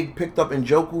 And then they picked up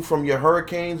Njoku from your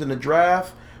Hurricanes in the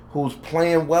draft, who's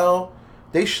playing well.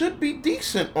 They should be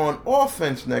decent on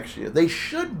offense next year. They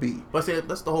should be. But see,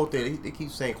 that's the whole thing. They keep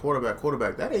saying quarterback.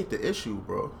 That ain't the issue,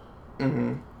 bro.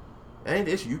 Mm-hmm. That ain't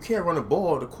the issue. You can't run the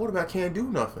ball. The quarterback can't do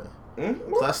nothing.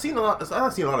 Mm-hmm. So I've seen a lot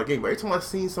of games. But every time I've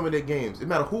seen some of their games, it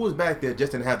matter who was back there,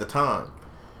 just didn't have the time.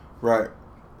 Right.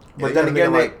 But Yeah, then you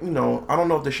again, gotta I don't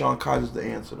know if Deshaun Kaiser's the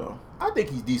answer though. I think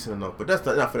he's decent enough, but that's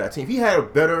not for that team. If he had a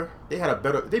better,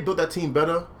 they built that team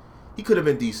better. He could have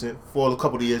been decent for a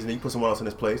couple of years, and then you put someone else in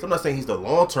his place. I'm not saying he's the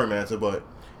long-term answer, but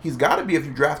He's got to be if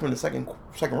you draft him in the second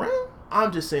round.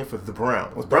 I'm just saying for the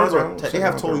Browns. Well, Browns Browns, they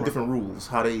have second totally round. different rules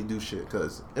how they do shit,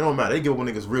 because it don't matter. They give up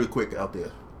niggas really quick out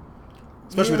there,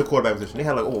 especially Yeah. with the quarterback position. They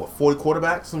had like 40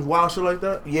 quarterbacks, some wild shit like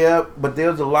that. Yeah, but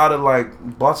there's a lot of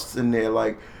like busts in there.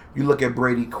 Like you look at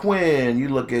Brady Quinn, you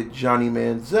look at Johnny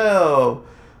Manziel.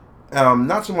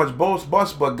 Not so much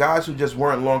bust, but guys who just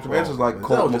weren't long-term answers like Manziel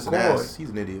Colt just an ass. McCoy. He's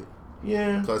an idiot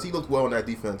Yeah, because he looked well in that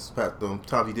defense. Pat, the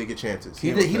times he did get chances,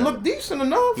 he didn't looked decent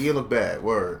enough, He didn't look bad.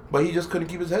 Word. but he just couldn't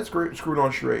keep his head screwed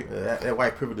on straight. Yeah, that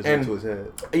white privilege is And- into his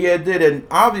head. Yeah, it did, and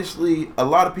obviously a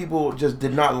lot of people just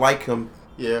did not like him,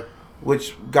 Yeah.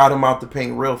 which got him out the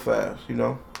paint real fast.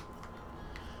 Before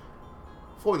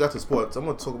we got to sports, I'm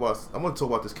gonna talk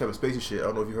about this Kevin Spacey shit. I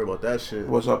don't know if you heard about that shit.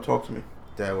 What's up? Talk to me.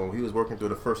 That when he was working through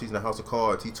the first season of House of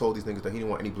Cards, he told these niggas that he didn't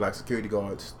want any black security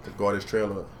guards to guard his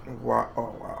trailer. Wow.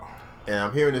 Oh, wow. And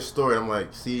I'm hearing this story, and I'm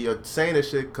like, see, you're saying this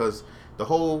shit because the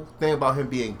whole thing about him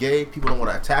being gay, people don't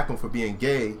want to attack him for being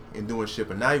gay and doing shit,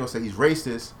 but now you're going to say he's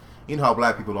racist. You know how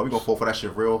black people are. We going to fall for that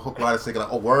shit real. Hook, line, and sinker.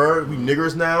 Like, oh, word? We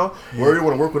niggers now? Word, you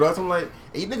want to work with us? I'm like,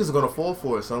 hey, you niggas are going to fall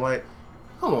for it. So I'm like,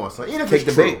 come on, son. Even if Take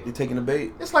it's the true, bait. You're taking the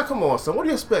bait. it's like, come on, son. What do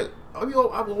you expect? I've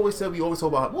always said, we always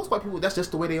talk about most white people, that's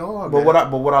just the way they are, But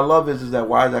man. what I love is that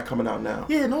why is that coming out now?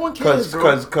 Yeah, no one cares,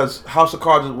 bro. Because House of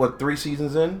Cards is what 3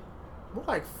 seasons in, We're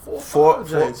like four four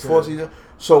joints seasons.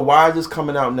 So why is this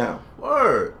coming out now?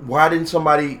 Word. Why didn't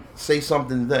somebody say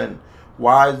something then?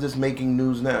 Why is this making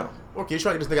news now? Okay, you're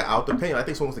trying to get this nigga out the paint. I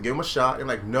think someone wants to give him a shot. And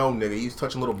like, no, nigga, he's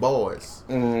touching little boys.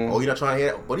 Mm. Oh, you're not trying to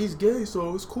hear that? But he's gay,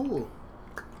 so it's cool.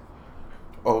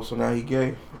 Oh, so now he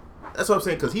gay. That's what I'm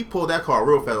saying, because he pulled that card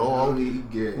real fast. Oh, he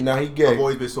gay. Now he gay. I've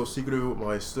always been so secretive with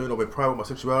my son, I've been private with my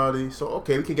sexuality. So,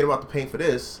 okay, we can get him out the paint for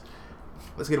this.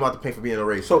 Let's get him out the paint for being a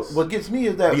racist. So what gets me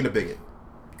is that being a bigot.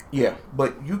 Yeah,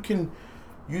 but you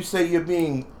say you're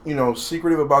being,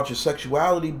 secretive about your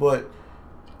sexuality, but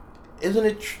isn't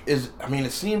it?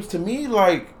 It seems to me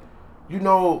like,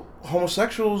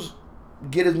 homosexuals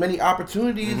get as many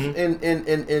opportunities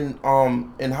in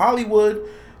Hollywood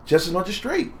just as much as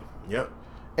straight. Yep.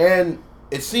 And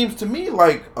it seems to me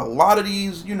like a lot of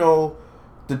these,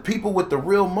 the people with the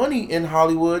real money in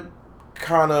Hollywood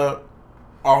kind of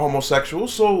are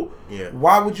homosexuals. So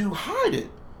why would you hide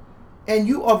it? And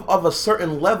you of a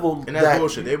certain level. And that's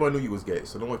bullshit. Everyone knew you was gay,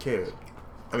 so no one cared.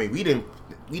 I mean, we didn't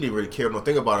really care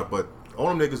nothing about it, but all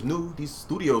them niggas knew. These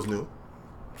studios knew.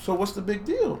 So what's the big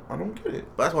deal? I don't get it.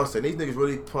 But that's what I'm saying. These niggas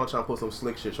really trying to pull some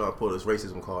slick shit, trying to pull this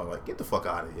racism card. Like, get the fuck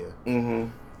out of here. Mm-hmm.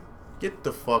 Get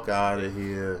the fuck out of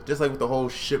here. Just like with the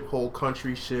whole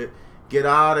country shit. Get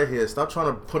out of here. Stop trying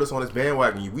to put us on this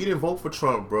bandwagon. We didn't vote for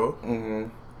Trump, bro. Mm-hmm.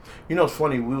 It's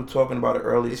funny. We were talking about it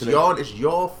earlier today. It's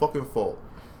your fucking fault.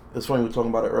 It's funny we were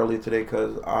talking about it earlier today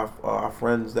because our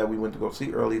friends that we went to go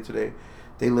see earlier today,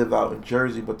 they live out in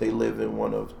Jersey, but they live in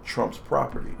one of Trump's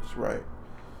properties, right?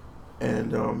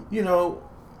 And,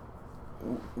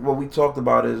 what we talked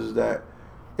about is that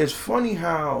it's funny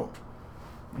how,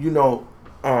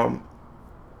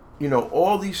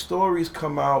 all these stories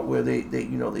come out where they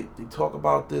talk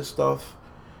about this stuff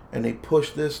and they push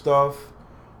this stuff,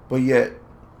 but yet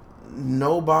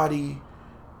nobody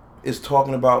is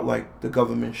talking about like the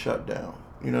government shutdown.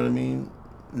 You know what I mean?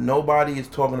 Nobody is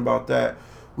talking about that.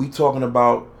 We talking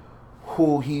about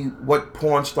what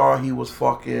porn star he was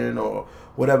fucking or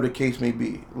whatever the case may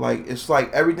be. Like, it's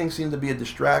like everything seems to be a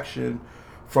distraction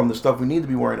from the stuff we need to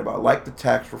be worrying about, like the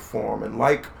tax reform and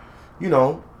like,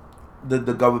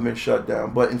 the government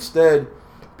shutdown. But instead,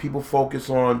 people focus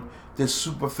on this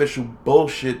superficial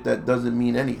bullshit that doesn't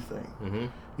mean anything. Mm-hmm.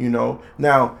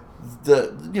 Now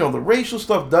the racial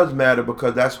stuff does matter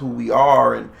because that's who we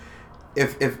are, and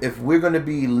if we're going to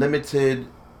be limited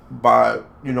by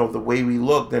the way we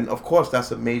look, then of course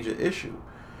that's a major issue.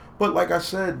 But like I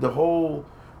said, the whole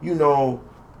the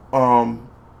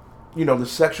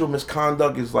sexual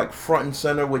misconduct is like front and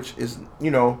center, which is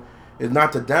is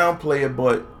not to downplay it,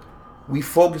 but we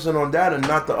focusing on that and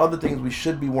not the other things we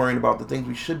should be worrying about, the things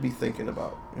we should be thinking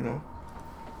about,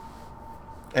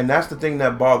 and that's the thing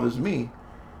that bothers me.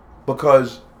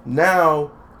 Because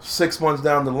now, 6 months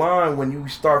down the line, when you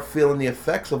start feeling the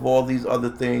effects of all these other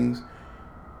things,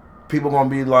 people are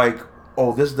going to be like,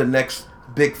 oh, this is the next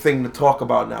big thing to talk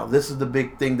about now. This is the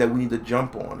big thing that we need to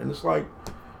jump on. And it's like,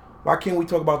 why can't we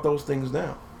talk about those things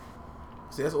now?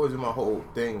 See, that's always been my whole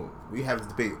thing. We have this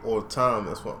debate all the time.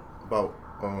 That's what about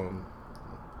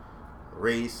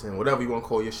race and whatever you want to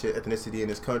call your shit, ethnicity in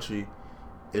this country.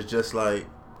 It's just like,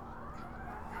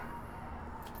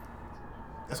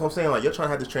 that's what I'm saying. Like, you're trying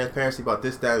to have this transparency about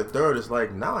this, that, and the third. It's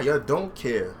like, nah, y'all don't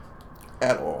care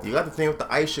at all. You got the thing with the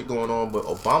ICE shit going on, but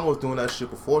Obama was doing that shit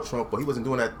before Trump, but he wasn't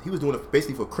doing that. He was doing it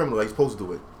basically for criminals, like he's supposed to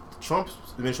do it. Trump's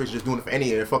administration just doing it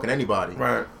for fucking anybody.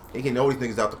 Right. They getting all these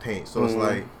niggas out the paint. So it's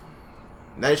like,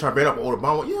 now you're trying to bring up old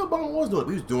Obama. Yeah, Obama was doing it.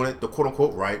 He was doing it the quote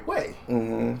unquote right way.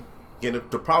 Mm-hmm. Getting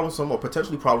the problem some, or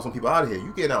potentially problem some people out of here.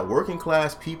 You getting out working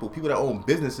class people that own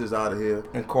businesses out of here,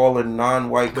 and calling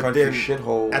non-white country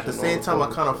shitholes. At the same time, I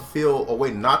kind of feel a way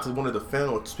not to want to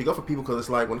defend or speak up for people, because it's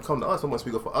like when it comes to us, I want to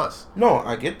speak up for us. No,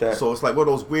 I get that. So it's like one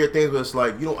of those weird things where it's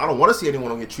like, I don't want to see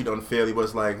anyone get treated unfairly, but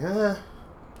it's like,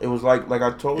 It was like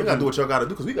I told you. You gotta do what y'all gotta do,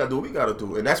 because we gotta do what we gotta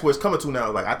do, and that's where it's coming to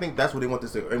now. Like, I think that's what they want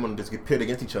everyone to just get pitted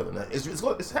against each other. Now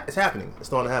it's happening. It's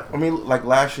starting to happen. I mean, like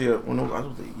last year when I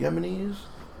was the Yemenis.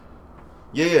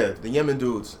 Yeah, the Yemen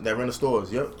dudes that run the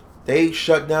stores. Yep. They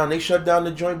shut down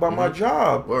the joint by my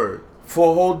job. Word.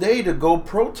 For a whole day to go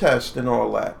protest and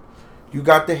all that. You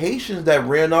got the Haitians that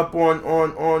ran up on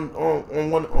one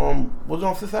was it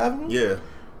on Fifth Avenue? Yeah.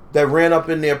 That ran up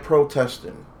in there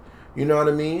protesting. You know what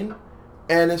I mean?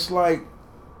 And it's like,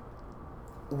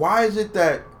 why is it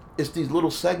that it's these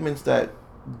little segments that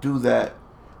do that,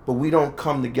 but we don't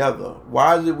come together?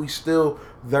 Why is it we still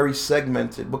very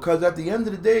segmented? Because at the end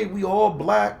of the day, we all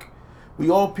black, we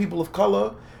all people of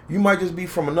color. You might just be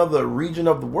from another region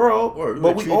of the world,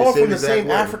 but we all from the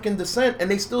same African descent, and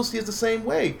they still see us the same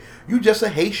way. You just a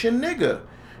Haitian nigga.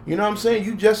 You know what I'm saying?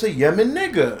 You just a Yemen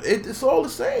nigga. It's all the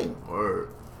same. Word.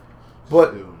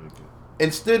 But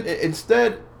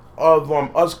instead of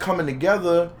us coming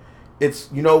together, it's,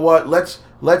 you know what, let's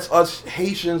us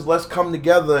Haitians, let's come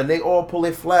together, and they all pull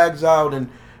their flags out and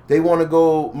they want to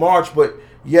go march. But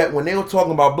yet when they were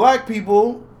talking about black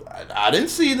people, I didn't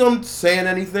see them saying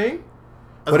anything.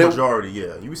 That's the majority,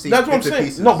 yeah. You see that's what I'm saying.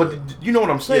 Pieces, no, but you know what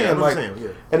I'm saying. Yeah, like, I'm saying,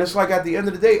 yeah. And it's like at the end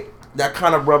of the day, that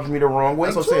kind of rubs me the wrong way.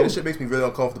 That's what I'm too. saying. This shit makes me really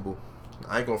uncomfortable.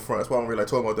 I ain't gonna front. That's why I don't really like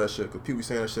talking about that shit. Because people be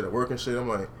saying that shit at work and shit. I'm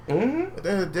like, at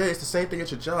the end of the day, it's the same thing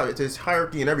at your job. It's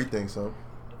hierarchy and everything, son.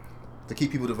 To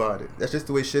keep people divided. That's just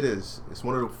the way shit is. It's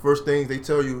one of the first things they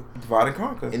tell you. Divide and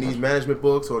conquer. In these management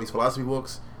books or these philosophy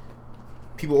books,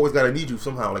 people always gotta need you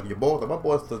somehow. Like your boss, like my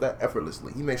boss does that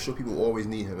effortlessly. He makes sure people always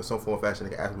need him in some form or fashion.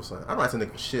 They can ask him for something. I don't ask a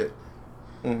nigga for shit.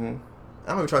 I don't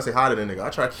even try to say hi to the nigga. I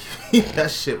try to keep that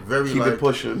shit very keep it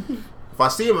pushing. If I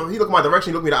see him, he look in my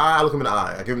direction, he look me in the eye, I look him in the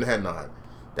eye. I give him the head nod.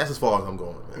 That's as far as I'm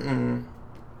going, man.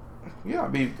 Yeah, I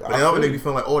mean, but the other nigga be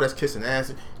feeling like, oh, that's kissing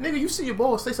ass. Nigga, you see your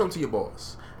boss, say something to your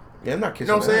boss. Yeah, I'm not kissing.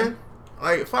 You know what I'm saying?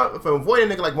 Like, if I avoid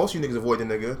a nigga like most of you niggas avoid the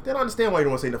nigga, they don't understand why you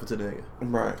don't want to say nothing to the nigga.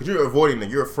 Right. Because you're avoiding the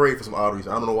nigga. You're afraid for some odd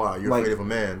reason. I don't know why. You're afraid of a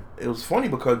man. It was funny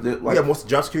because we have more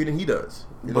job security than he does.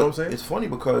 You know what I'm saying? It's funny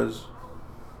because,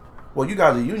 well, you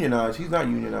guys are unionized. He's not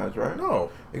unionized, right? No.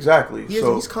 Exactly.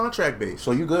 He's contract based.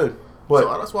 So you good. But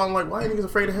so that's why I'm like, why are niggas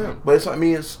afraid of him? But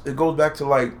it goes back to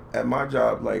like at my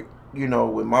job, like, you know,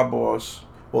 with my boss,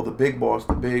 well, the big boss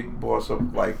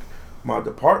of like my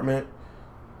department,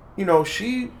 you know,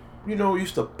 she, you know,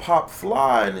 used to pop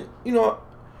fly, and you know,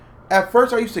 at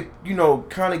first I used to, you know,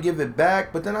 kind of give it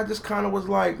back, but then I just kind of was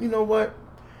like, you know what,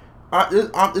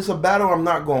 it's a battle I'm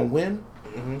not going to win.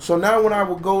 So now when I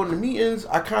would go into meetings,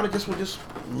 I kind of would just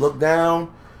look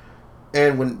down,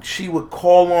 and when she would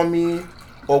call on me,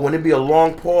 or when it'd be a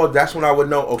long pause, that's when I would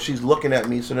know, oh, she's looking at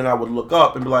me. So then I would look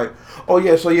up and be like, oh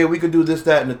yeah, so yeah, we could do this,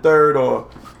 that, and the third. Or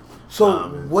so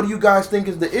what do you guys think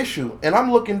is the issue? And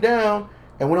I'm looking down,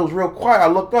 and when it was real quiet, I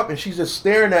looked up and she's just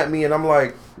staring at me, and I'm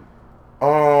like,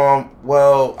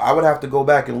 well, I would have to go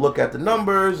back and look at the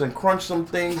numbers and crunch some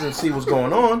things and see what's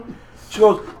going on. She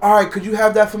goes, all right, could you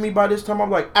have that for me by this time? I'm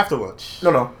like, after lunch.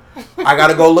 No. I got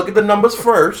to go look at the numbers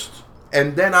first,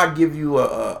 and then I give you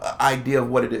a idea of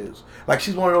what it is. Like,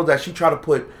 she's one of those that she try to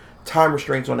put time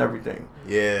restraints on everything.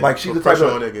 Yeah. Like, she's the type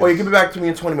of, oh, you give it back to me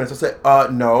in 20 minutes. I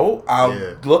said, no,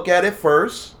 I'll look at it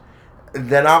first,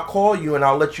 then I'll call you and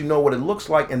I'll let you know what it looks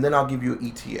like, and then I'll give you an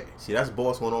ETA. See, that's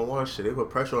boss one-on-one shit. They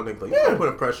put pressure on niggas. Like, you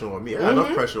putting pressure on me. I got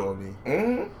enough pressure on me.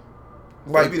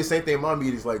 Like, it'd be the same thing in my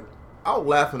meetings. Like, I'll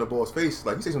laugh in the boss' face.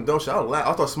 Like, you say some dumb shit, I'll laugh.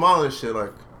 I'll start smiling and shit,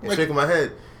 like, and shaking my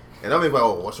head. And I'm like,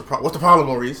 oh, what's the problem,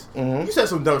 Maurice? You said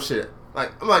some dumb shit.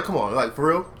 Like, I'm like, come on, like, for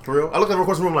real? I look at the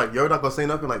recording room like, you're not gonna say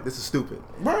nothing? Like, this is stupid.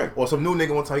 Right. Or some new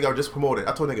nigga one time, he got just promoted.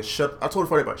 I told the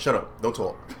funny about, shut up, don't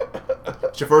talk.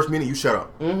 It's your first meeting, you shut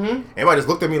up. Everybody just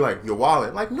looked at me like, you're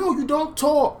wilding. Like, no, you don't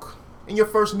talk. In your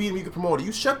first meeting, you get promoted.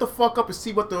 You shut the fuck up and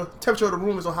see what the temperature of the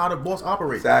room is or how the boss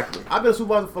operates. Exactly. I've been a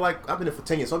supervisor I've been there for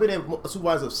 10 years. So I've been a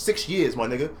supervisor for 6 years, my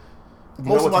nigga.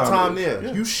 Most of my time there.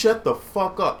 Yeah. You shut the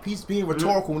fuck up. He's being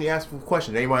rhetorical when he asks for a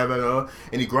question. Anybody have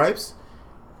any gripes?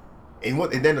 And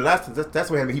then the last, that's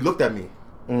what happened. He looked at me.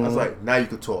 I was like, now you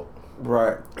can talk.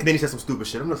 Right. And then he said some stupid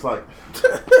shit. I'm just like,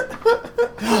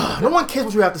 no one cares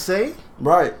what you have to say.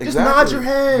 Right. Just nod your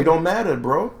head. You don't matter,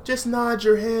 bro. Just nod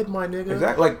your head, my nigga.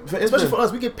 Exactly. Like, especially for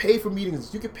us, we get paid for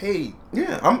meetings. You get paid.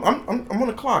 Yeah, I'm on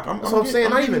the clock. That's what I'm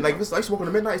saying. Not even like this. I used to work on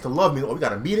the midnight. I used to love me. Oh, we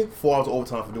got a meeting, 4 hours of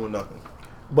overtime for doing nothing.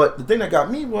 But the thing that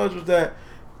got me was that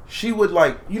she would,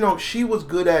 like, you know, she was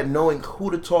good at knowing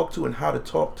who to talk to and how to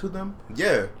talk to them.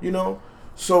 Yeah. You know?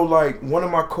 So like one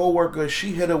of my coworkers,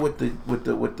 she hit her with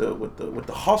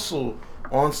the hustle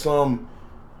on some,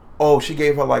 oh, she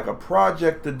gave her like a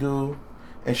project to do,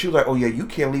 and she was like, oh yeah, you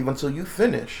can't leave until you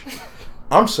finish.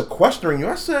 I'm sequestering you.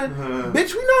 I said,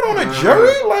 bitch, we not on a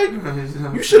jury.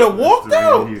 Like, you should have walked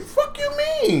out. Fuck you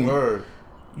mean? Word.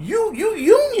 You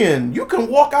union. You can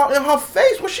walk out in her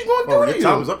face. What's she gonna do to you?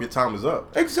 Your time is up. Your time is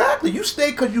up. Exactly. You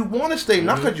stay because you want to stay,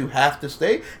 not because you have to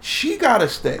stay. She gotta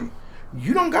stay.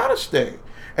 You don't gotta stay.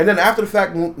 And then after the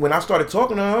fact, when I started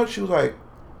talking to her, she was like,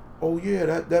 oh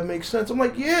yeah, that makes sense. I'm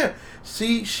like, yeah.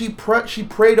 See, she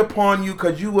preyed upon you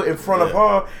because you were in front of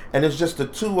her, and it's just the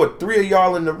 2 or 3 of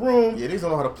y'all in the room. Yeah, these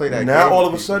don't know how to play that game. Now all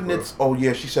of a sudden it's, oh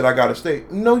yeah, she said I gotta stay.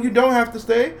 No, you don't have to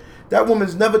stay. That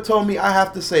woman's never told me I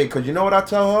have to stay, because you know what I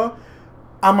tell her?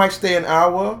 I might stay an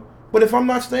hour, but if I'm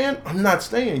not staying, I'm not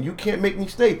staying. You can't make me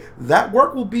stay. That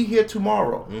work will be here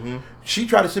tomorrow. She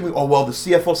tried to say me, oh, well, the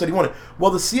CFO said he wanted.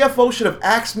 Well, the CFO should have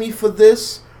asked me for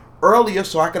this earlier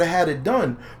so I could have had it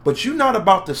done. But you're not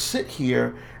about to sit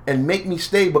here and make me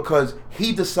stay because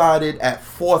he decided at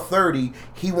 4:30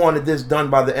 he wanted this done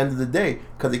by the end of the day,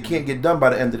 because it can't get done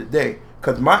by the end of the day,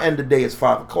 because my end of the day is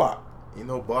 5 o'clock. You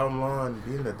know, bottom line,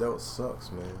 being an adult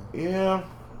sucks, man. Yeah,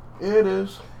 it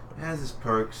is. It has its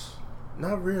perks.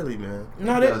 Not really, man.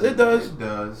 No, it does. It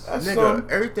does. That's Nigga, some.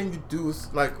 everything you do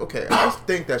is like, okay, I just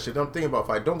think that shit. I'm thinking about if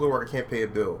I don't go to work, I can't pay a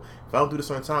bill. If I don't do this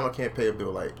on time, I can't pay a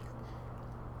bill. Like,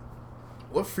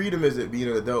 what freedom is it being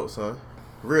an adult, son?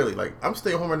 Really? Like, I'm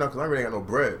staying home right now because I really ain't got no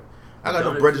bread. I got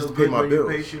no bread just to pay my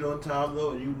bills. You pay shit on time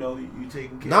though, and you know you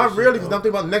taking care. Not of really, shit, because I'm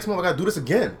thinking about next month I gotta do this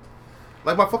again.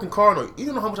 Like my fucking car note. You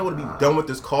don't know how much I would be done with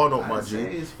this car note, my G.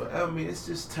 It's forever. I mean, it's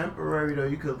just temporary though.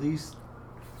 You could at least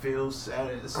feel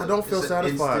sad. I don't feel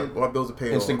satisfied when my bills are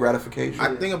paid. Instant gratification.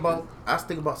 I think about. So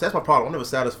that's my problem. I'm never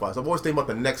satisfied. So I'm always thinking about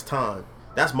the next time.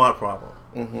 That's my problem.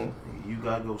 Mm-hmm. You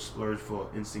gotta go splurge for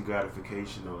instant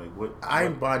gratification though. Like what? I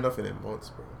ain't buying nothing in months,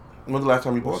 bro. When's the last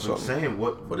time you bought That's what I'm something? saying.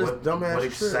 What this dumbass what trip?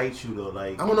 excites you though?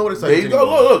 Like I don't know what excites There you. you go.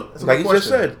 Look. That's a Like good he just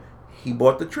question. said, he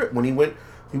bought the trip when he went.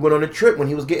 He went on a trip when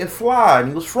he was getting fly and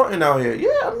he was fronting out here. Yeah,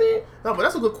 I mean, No, but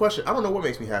that's a good question. I don't know what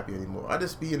makes me happy anymore. I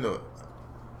just be in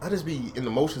the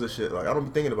motions of shit. Like I don't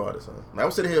be thinking about it, son. Like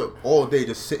I'm sitting here all day,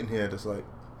 just sitting here, just like.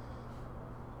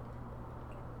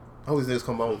 I always days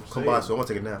come by, so I'm gonna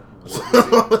take a nap.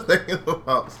 I was thinking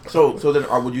about. so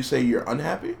then, would you say you're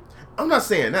unhappy? I'm not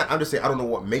saying that. I'm just saying I don't know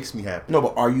what makes me happy. No,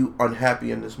 but are you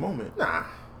unhappy in this moment? Nah,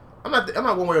 I'm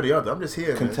not one way or the other. I'm just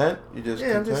here, Content? You just man.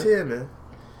 Yeah, content? I'm just here, man.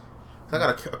 I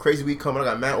got a crazy week coming. I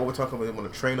got Matt overtime coming. They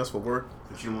want to train us for work.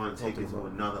 But you want to take it to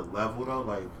another level though,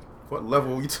 like What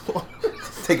level are you talking?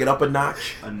 Take it up a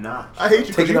notch. a notch. I hate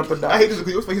you. Take it 'cause up a notch. I hate this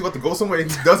because he's about to go somewhere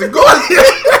and he doesn't go.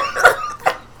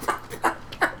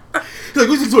 He's like,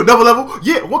 we just to another level?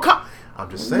 Yeah, what kind? I'm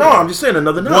just saying. No, I'm just saying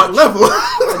another notch. What level?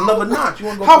 Another notch. You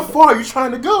want to go? How to- far are you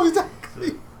trying to go?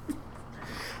 Exactly.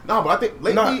 No, but I think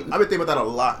lately, Nah. I've been thinking about that a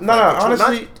lot. Nah, Like,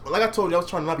 honestly- like I told you, I was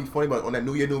trying to not be funny, but on that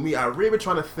New Year, New Me, I really been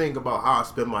trying to think about how I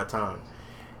spend my time.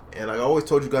 And like I always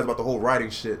told you guys about the whole writing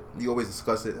shit. You always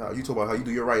discuss it. How you talk about how you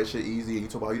do your writing shit easy, and you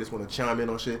talk about how you just want to chime in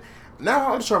on shit.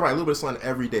 Now I'm just trying to write a little bit of something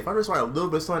every day. If I just write a little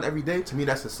bit of something every day, to me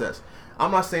that's success.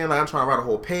 I'm not saying like I'm trying to write a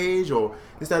whole page or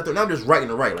this, that, that. Now I'm just writing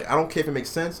to write. Like I don't care if it makes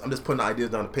sense. I'm just putting the ideas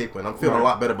down on paper, and I'm feeling Right. a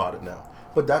lot better about it now.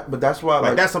 But that's why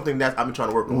Like that's something that I've been trying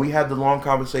to work on. we had the long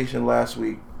conversation last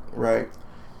week, right?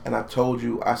 And I told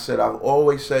you, I said, I've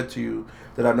always said to you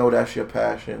that I know that's your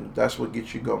passion. That's what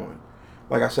gets you going.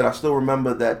 Like I said, I still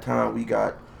remember that time we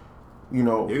got, you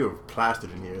know, You were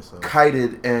plastered in here, so.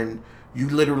 kited, and you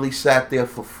literally sat there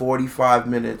for 45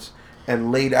 minutes and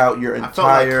laid out your I felt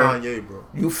like entire. Kanye, bro.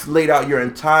 You laid out your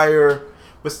entire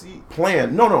But see,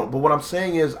 plan. No. But what I'm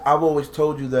saying is, I've always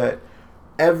told you that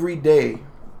every day,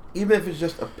 even if it's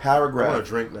just a I want paragraph, to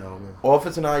drink now, man. or if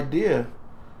it's an idea,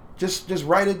 just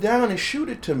write it down and shoot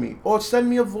it to me, or send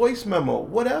me a voice memo,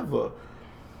 whatever.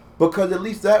 Because at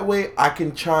least that way I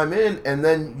can chime in, and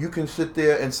then you can sit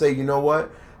there and say, you know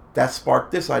what, that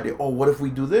sparked this idea. Oh, what if we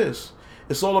do this?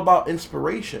 It's all about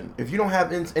inspiration. If you don't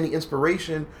have any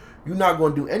inspiration, you're not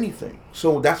going to do anything.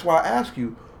 So that's why I ask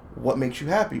you, what makes you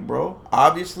happy, bro?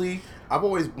 Obviously, I've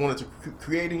always wanted to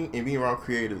creating and being around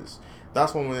creators.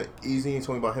 That's when Easy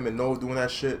told me about him and Noah doing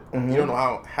that shit. Mhm. You don't know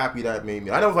how happy that made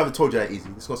me. I don't know if I ever told you that, Easy.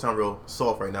 This is gonna sound real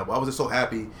soft right now, but I was just so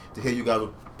happy to hear you guys were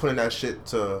putting that shit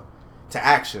to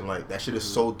action. Like that shit is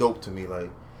so dope to me. Like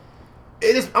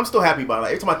it is. I'm still happy about it.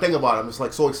 Like, every time I think about it, I'm just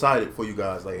like so excited for you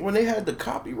guys. Like when they had the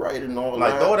copyright and all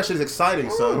Like that. all that shit is exciting,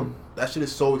 son. Mm. That shit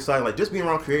is so exciting. Like just being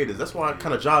around creators. That's why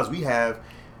kind of jobs we have.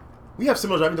 We have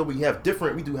similar jobs, even though we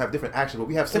do have different actions, but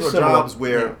we have similar similar, jobs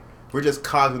where yeah. we're just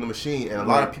cogs in the machine, and a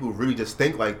lot of Right. people really just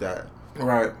think like that.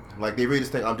 Right. Like they really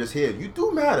just think I'm just here. You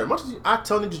do matter. Much as I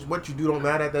tell you what you do don't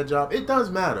matter at that job, it does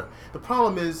matter. The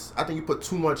problem is I think you put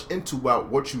too much into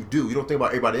what you do. You don't think about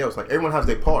everybody else. Like everyone has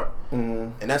their part,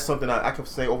 Mm-hmm. and that's something I kept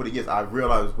saying over the years. I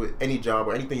realized with any job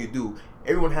or anything you do,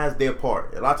 everyone has their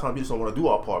part. A lot of times we just don't want to do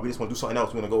our part. We just want to do something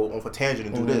else. We want to go on for tangent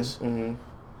and do this. Mm-hmm.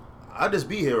 I just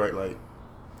be here, right? Like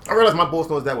I realize my boss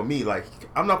knows that with me. Like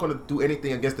I'm not gonna do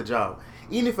anything against the job,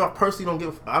 even if I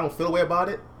personally I don't feel a way about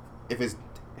it. If it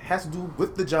has to do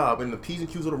with the job and the P's and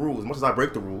Q's of the rules, as much as I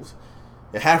break the rules,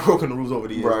 and have broken the rules over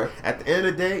the years. Right. At the end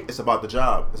of the day, it's about the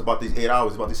job. It's about these 8 hours.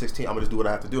 It's about these 16. I'm gonna just do what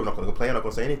I have to do. I'm not gonna complain. I'm not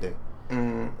gonna say anything.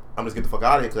 Mm-hmm. I'm just get the fuck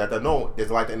out of here because at that note, it's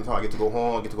like the end of time. I get to go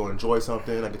home. I get to go enjoy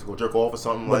something. I get to go jerk off or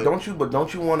something. But like,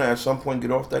 don't you want to at some point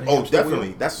get off that? oh, hamster definitely.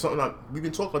 wheel? That's something we've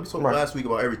been talking. We talked Right. last week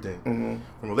about everything, Mm-hmm.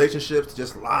 from relationships to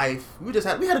just life. We had a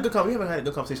good conversation. We haven't had a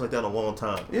good conversation like that in a long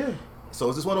time. Yeah. So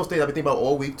it's just one of those things I've been thinking about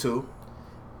all week too.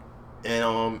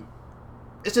 And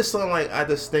it's just something like I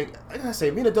just think I gotta say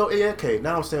being an adult, yeah, okay.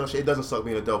 Now I'm saying shit, it doesn't suck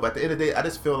being an adult, but at the end of the day, I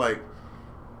just feel like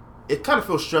it kind of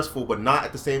feels stressful, but not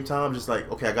at the same time. Just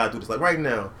like, okay, I gotta do this. Like right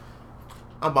now,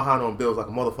 I'm behind on bills like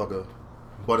a motherfucker,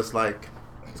 but it's like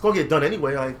it's gonna get done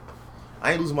anyway. Like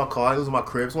I ain't losing my car, I ain't losing my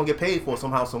crib. It's gonna get paid for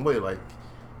somehow, some way. Like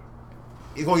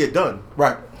it's gonna get done.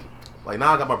 Right. Like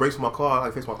now I got my brakes for my car. I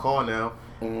can fix my car now.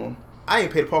 Mm-hmm. I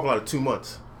ain't paid the parking lot in 2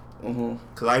 months. Mm-hmm.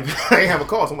 Cause I ain't have a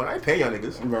car. So I'm like, I ain't paying y'all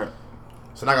niggas. Right.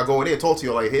 So now I gotta go in there and talk to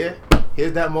you like,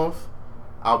 here's that month.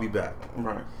 I'll be back.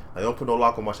 Right. Like, don't put no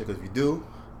lock on my shit, cause if you do,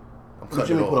 I'm What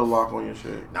cutting you it mean put a off. lock on your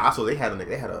shit? Nah, so they had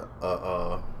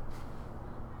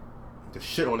the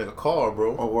shit on nigga car,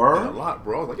 bro. A word? And a lot,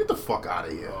 bro. I was like, get the fuck out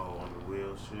of here. Oh, on the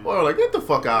wheel shit. Boy, like, get the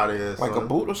fuck out of here, Like son. a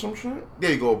boot or some shit?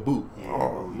 There you go, a boot.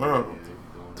 Oh, man.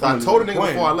 So I told the nigga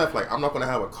Playing. before I left, like, I'm not gonna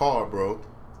have a car, bro.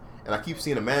 And I keep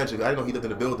seeing the manager. I didn't know he lived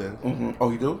in the building. Mm-hmm. Oh,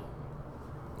 you do?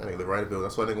 That nigga lived right in the building.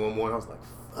 I saw that nigga one morning. I was like,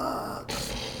 fuck.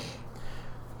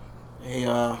 Hey,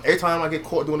 Every time I get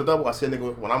caught doing the double, I say,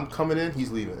 nigga, when I'm coming in,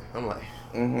 he's leaving. I'm like,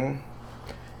 mm-hmm.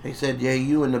 He said, yeah,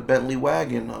 you in the Bentley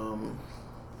wagon.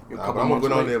 You're a I'm couple gonna months go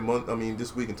down late. there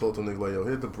this week and talk to him, nigga, like, yo,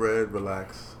 here's the bread,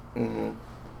 relax. Mm-hmm.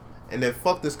 And then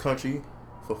fuck this country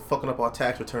for fucking up our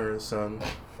tax returns, son.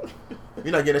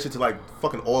 You're not getting that shit till like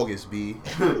fucking August, B.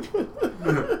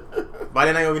 By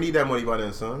then, I don't even need that money by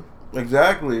then, son.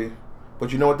 Exactly.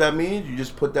 But you know what that means? You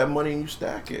just put that money and you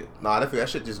stack it. Nah, that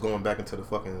shit just going back into the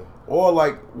fucking... Or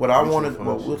like what I Mutual wanted, funds.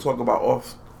 well, we'll talk about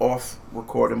off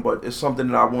recording, but it's something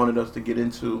that I wanted us to get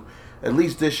into, at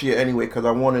least this year anyway, because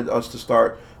I wanted us to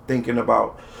start thinking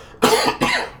about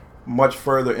much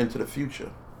further into the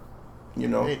future. You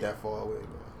know? It ain't that far away, man.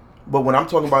 But when I'm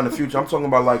talking about in the future, I'm talking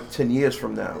about like 10 years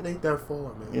from now. It ain't that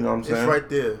far, man. You know what I'm saying? It's right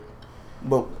there.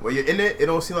 But Well, you're in it. It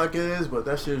don't seem like it is, but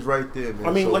that shit is right there, man.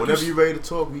 I mean, so like whenever you you're ready to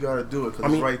talk, we gotta do it, because I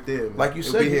mean, it's right there, man. like you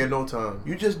It'll said, be here you- in no time.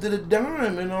 you just did a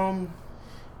dime, and That's you what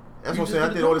I'm saying. I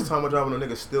just did did all it this time driving a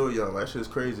nigga still young. That shit is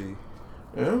crazy.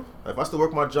 yeah. Like, if I still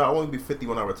work my job, I'll only be 50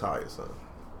 when I retire, son.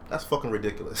 That's fucking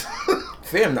ridiculous.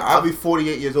 Fam, now, I'll be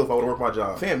 48 years old if I would work my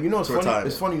job. Fam, you know it's to funny. retirement.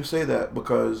 It's funny you say that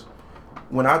because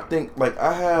when I think like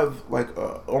I have like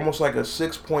almost like a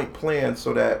 6-point plan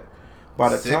so that by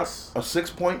the time Six? a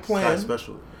 6-point It's not plan,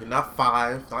 special. Not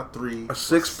 5, not 3. a but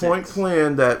 6-point 6.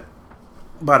 plan that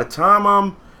by the time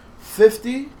I'm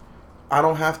 50, I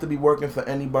don't have to be working for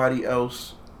anybody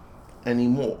else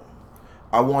anymore.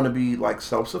 I want to be like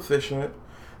self-sufficient.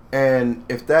 And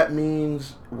if that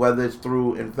means whether it's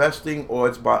through investing or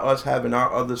it's by us having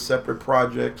our other separate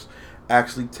projects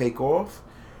actually take off,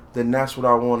 then that's what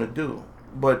I want to do.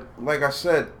 But like I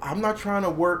said, I'm not trying to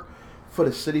work for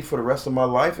the city for the rest of my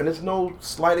life. And it's no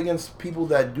slight against people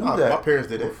that do My that. parents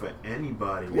did Or it. for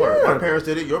anybody. Word. Yeah. My parents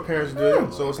did it. Your parents did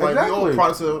it. So it's like we all Exactly.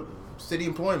 products of city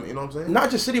employment. You know what I'm saying? Not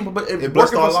just city, but It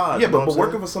blessed working our for, lives, yeah, you know but what I'm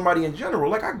working saying? for somebody in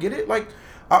general. Like I get it. Like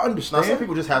I Now, understand. some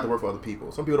people just have to work for other people.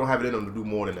 Some people don't have it in them to do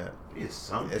more than that. It's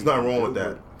something. There's nothing wrong with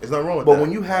that. There's nothing wrong with but that.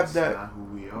 when you have That's that, not who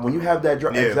we are. when you have that Yeah.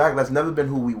 exactly, that's never been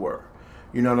who we were.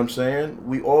 You know what I'm saying?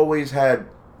 We always had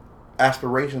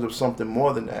aspirations of something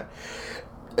more than that.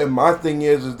 And my thing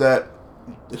is that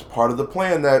it's part of the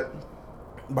plan that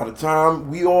by the time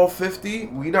we all 50,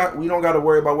 we don't got to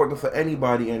worry about working for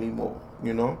anybody anymore.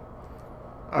 You know,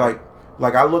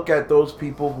 like I look at those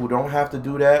people who don't have to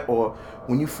do that, or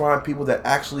when you find people that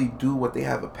actually do what they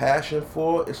have a passion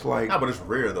for, it's like. Nah, but it's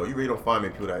rare though. You really don't find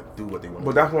many people that do what they want.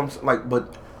 But that's what I'm like.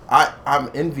 But I'm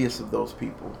envious of those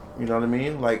people. You know what I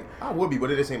mean? Like, I would be,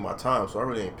 but it just ain't my time, so I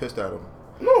really ain't pissed at them.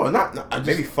 no, not I just,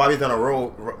 Maybe 5 years down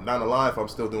the line, if I'm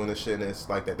still doing this shit and it's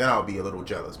like that, then I'll be a little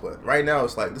jealous. But right now,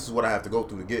 it's like this is what I have to go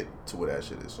through to get to where that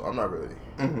shit is. So I'm not really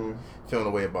feeling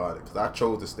a way about it because I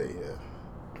chose to stay here.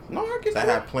 No, I get I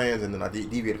that. had plans and then I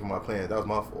deviated from my plans. That was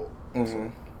my fault. Mm-hmm.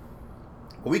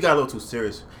 But we got a little too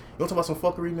serious. You want to talk about some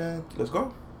fuckery, man? Let's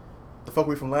go. The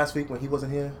fuckery from last week when he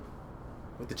wasn't here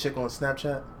with the chick on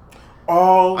Snapchat.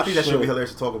 Oh, I think that shit. should be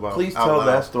hilarious to talk about. Please out tell loud.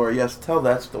 that story. Yes, tell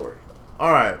that story.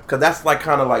 All right. Because that's like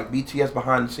kind of like BTS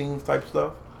behind the scenes type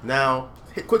stuff. Now,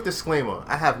 quick disclaimer.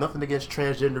 I have nothing against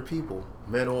transgender people,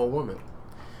 men or women.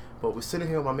 But we're sitting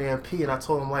here with my man P, and I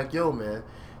told him, like, yo, man,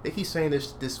 they keep saying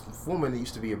this woman that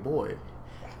used to be a boy.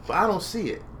 But I don't see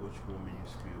it. Which woman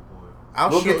used to be a boy?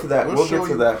 We'll get to that. We'll show get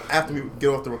to you that. after we get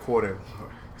off the recording.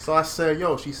 So I said,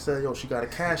 she she got a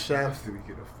cash app. After we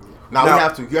get off the Now, Now- we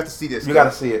have to. You have to see this. You got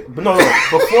to see it. But no,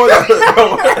 before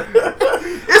that.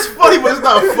 It's funny, but it's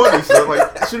not funny. So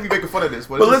like, I shouldn't be making fun of this.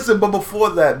 But, But it's just- listen, but before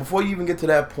that, before you even get to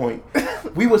that point,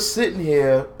 we were sitting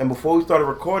here, and before we started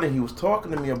recording, he was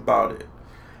talking to me about it,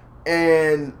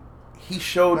 and he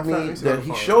showed Matter of fact, me let me see on that the he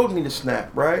phone. showed me the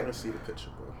snap, right? Let's see the picture,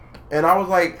 bro. And I was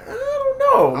like, I don't know,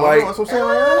 I don't like know, that's what I'm saying,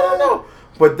 like, I don't know.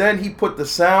 But then he put the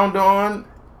sound on,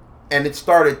 and it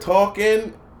started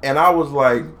talking, and I was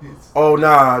like, oh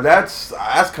nah, that's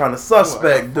kind of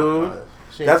suspect, dude.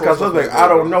 She ain't That's kind of told suspect. something, I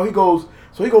don't bro. know.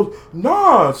 He goes,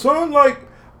 nah, son. Like,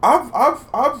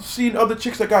 I've seen other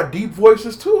chicks that got deep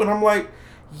voices too, and I'm like,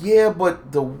 yeah,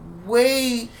 but the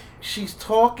way she's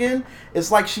talking,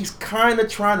 it's like she's kind of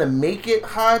trying to make it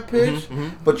high pitched,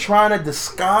 but trying to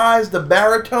disguise the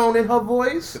baritone in her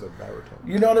voice. The baritone.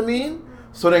 You know what I mean?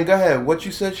 So then go ahead. What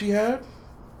you said she had?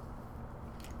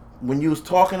 When you was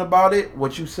talking about it,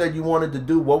 what you said you wanted to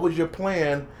do, what was your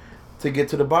plan to get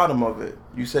to the bottom of it?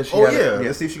 You said she had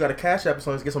Let's see if she got a Cash App or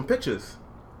something to get some pictures.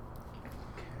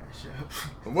 Cash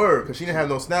App. Word, because she didn't have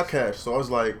no Snap Cash. So I was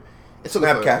like, it took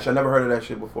Snap her- Cash. I never heard of that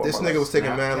shit before. This nigga was taking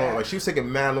Snap mad long. Cash. Like, she was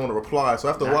taking mad long to reply. So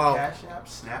after a Not while. Cash App,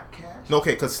 Snap Cash. No,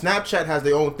 okay, because Snapchat has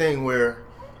their own thing where.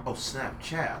 Oh,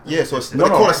 Snapchat. Yeah, so it's, No, they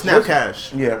call no, it Snap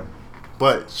Cash. Yeah.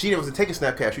 But she wasn't taking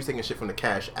Snap Cash. She was taking shit from the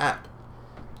Cash App.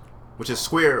 Which is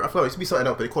Square. I feel like it used to be something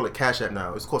else, but they call it Cash App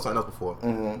now. It's called something else before.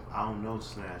 I don't know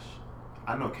Snash.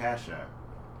 I know Cash App.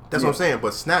 That's what I'm saying.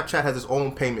 But Snapchat has its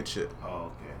own payment shit. Oh,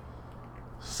 okay.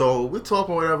 So we're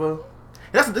talking whatever.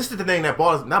 And this is the thing that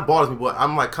bothers me, but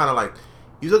I'm like kind of like,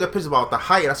 you look at pictures about the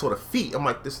height, I saw the feet. I'm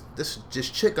like, this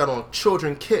chick got on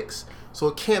children kicks, so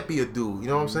it can't be a dude. You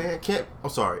know what I'm saying? It can't. I'm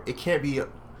sorry, it can't be.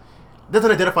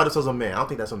 Doesn't identify this as a man. I don't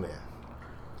think that's a man.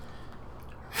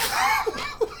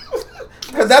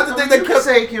 Because that's the thing You that can kept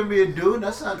say it can be a dude.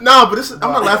 That's not. No, but this. I'm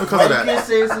not laughing because of You can't that.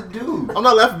 say it's a dude. I'm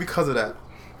not laughing because of that.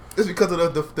 It's because of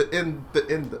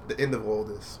the end of all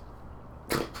this.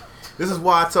 This is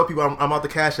why I tell people I'm out the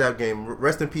Cash App game.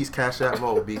 Rest in peace, Cash App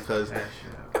mode, because Cash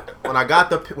App. when I got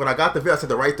the video, I said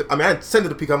the right. I mean, I sent it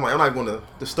to Peak. I'm like, I'm not going to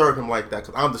disturb him like that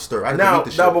because I'm disturbed. I now,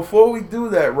 delete the now shit. before we do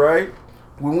that, right?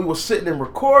 When we were sitting and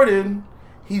recording,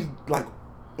 he's like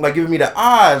giving me the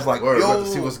eyes, like, Word, yo, let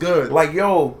us see what's good. Like,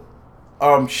 yo,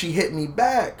 she hit me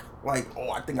back, like, oh,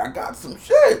 I think I got some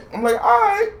shit. I'm like, all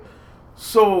right.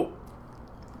 So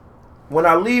when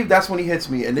I leave, that's when he hits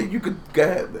me, and then you could go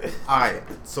ahead, man. Alright,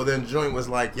 so then Joint was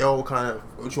like, yo, kind of,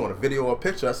 what you want, a video or a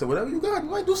picture? I said, whatever you got, you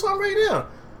might do something right now.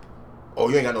 Oh,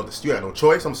 you ain't got no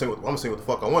choice? I'm gonna say what the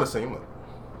fuck I want to say. I'm like,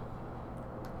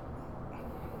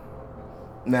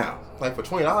 Now, like for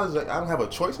 $20, like, I don't have a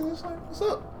choice in this? Like, what's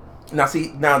up? now,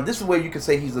 see, now this is where you can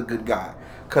say he's a good guy,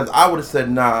 because I would have said,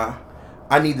 nah,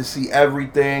 I need to see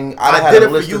everything. I did it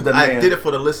for you. I did it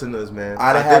for the listeners, man.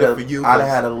 I'd have did it for you. I'd have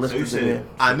had a list So you of said- them.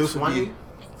 I knew this would 20? be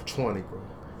 20, bro.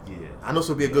 Yeah. I knew this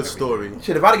would be a good story.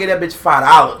 Shit, if I'd get that bitch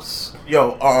 $5,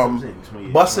 yo, I'm saying 20,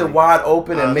 bust it 20. wide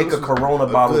open and make this a is Corona a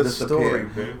bottle good disappear.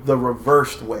 story, baby. The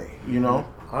reversed way, you know?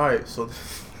 Alright, so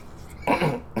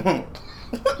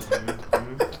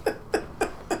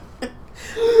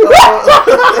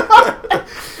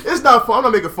it's not fun. I'm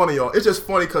not making fun of y'all. It's just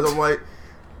funny because I'm like,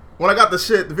 when I got the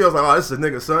shit, the video's like, oh, this is a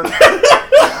nigga, son.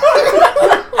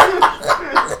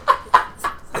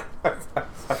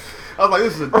 I was like,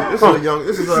 this is a nigga, son.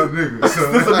 This is a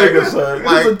Like, nigga, son.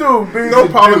 like, This a dude, B. No This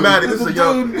a problematic. dude. This is a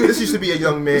young. This used to be a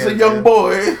young man. This a young man.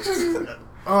 boy.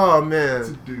 Oh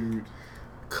man, Dude.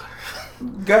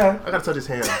 Go ahead. I gotta touch his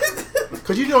hand.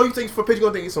 Cause you know you think for picture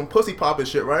gonna think it's some pussy popping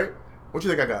shit, right? What you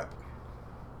think I got?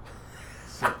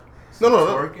 No.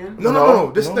 Twerking?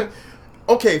 No. This No. thing.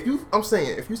 Okay, I'm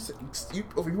saying, if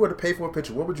you were to pay for a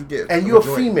picture, what would you get? And you're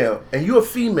a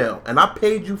female. And I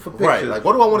paid you for pictures. Right, like,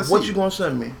 what do I wanna What see? you gonna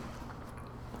send me?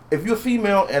 If you're a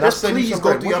female and Just I send you please some go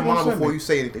bread, through what your gonna mind send before me? you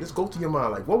say anything. Just go through your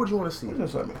mind. Like, what would you want to see? What you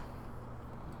gonna send me?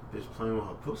 Bitch playing with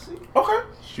her pussy? Okay.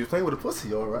 She was playing with a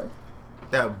pussy, all right.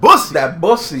 That pussy. That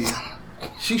bussy.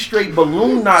 She straight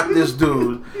balloon knocked this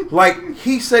dude. Like,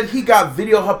 he said he got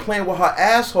video of her playing with her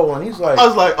asshole, and he's like, I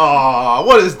was like, oh,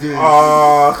 what is this?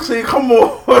 see, come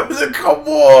on. Come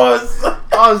on.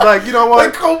 I was like, you know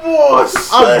Like, what? come on.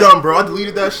 I'm done, bro. I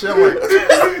deleted that shit. I'm like,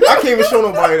 I can't even show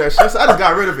nobody that shit. So I just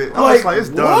got rid of it. I was like, it's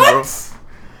done, what?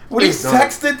 When he It's done.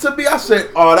 texted to me, I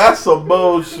said, oh, that's some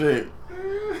bullshit.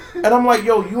 And I'm like,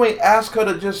 yo, you ain't asked her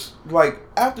to just, like,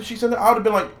 after she sent it, I would have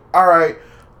been like, all right,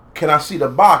 can I see the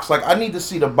box? Like, I need to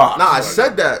see the box. bro. Nah, I Like,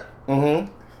 said that.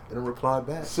 Mm-hmm. Didn't reply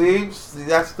back. See,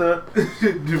 that's the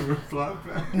Didn't reply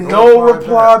back. no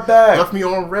reply back. Left me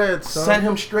on red, son. Sent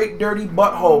him straight dirty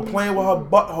butthole, playing with her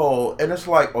butthole. And it's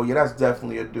like, oh yeah, that's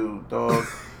definitely a dude, dog.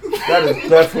 That is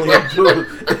definitely a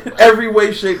dude. In every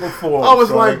way, shape, or form. I was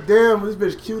son. like, damn, this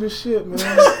bitch cute as shit, man.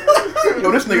 yo,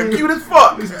 this nigga cute as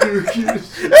fuck. Look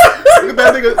at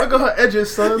that nigga. Look at her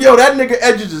edges, son. Yo, that nigga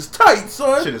edges is tight,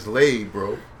 son. Shit is laid,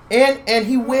 bro. And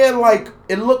he wear like,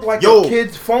 it looked like Yo. a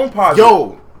kid's phone pocket.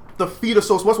 Yo, the feet are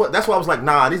so. That's why I was like,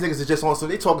 nah, these niggas is just on. So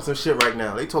they talking some shit right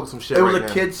now. They talking some shit. It was right a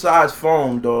now. kid-sized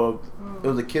phone, dog. It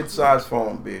was a kid-sized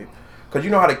phone, B. Cause you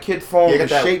know how the kid phone Yeah, they is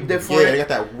got that, shaped different. Yeah, they got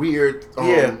that weird.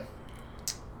 Yeah.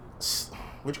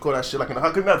 What you call that shit? Like in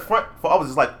the that front for others,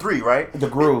 it's like 3, right? The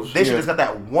grooves. They should just got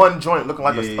that one joint looking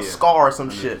like a scar or some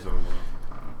shit.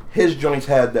 His joints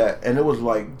had that, and it was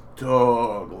like,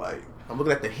 dog, like. I'm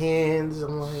looking at the hands.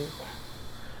 I'm like,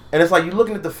 And it's like you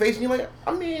looking at the face and you're like,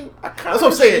 I mean, I kind of. That's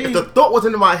what I'm saying. If the thought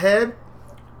wasn't in my head,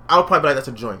 I would probably be like, that's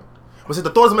a joint. But since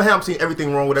the thought is in my head, I'm seeing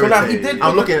everything wrong with So now everything. he did-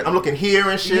 I'm looking here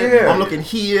and shit. Yeah. I'm looking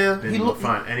here. Then He you look-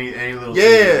 find any little Yeah.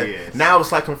 thing, yes. Now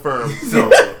it's like confirmed. So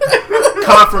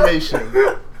confirmation.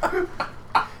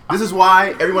 This is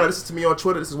why everyone that listens to me on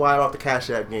Twitter. This is why I'm out the Cash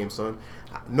App game, son.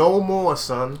 No more,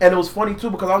 son. And it was funny too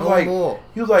because I was No like, more.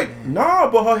 he was like, nah,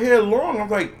 but her hair long. I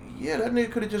was like, yeah, that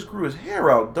nigga could have just grew his hair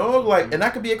out, dog. Like, and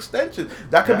that could be extensions.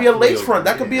 That could be a lace front.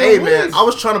 That could be a Hey, wig. man, I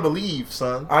was trying to believe,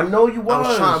 son. I know you was. I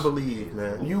was trying to believe,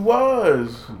 man. You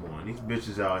was. Come on, these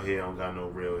bitches out here don't got no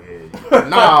real head.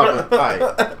 Nah,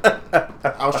 but,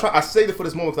 I was trying. I saved it for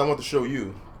this moment because I want to show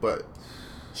you, but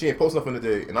she ain't post nothing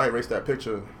today, and I erased that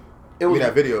picture. It was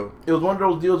that video. It was one of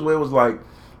those deals where it was like,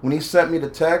 when he sent me the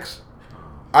text,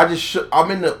 I just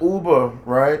I'm in the Uber,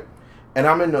 right? And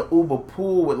I'm in the Uber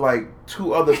pool with like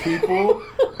 2 other people,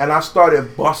 and I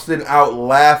started busting out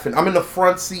laughing. I'm in the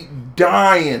front seat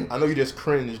dying. I know you just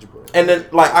cringed, bro. And then,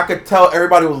 like, I could tell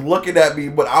everybody was looking at me,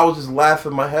 but I was just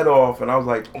laughing my head off, and I was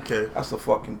like, Okay. that's a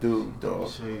fucking dude, I'll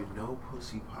dog. show you no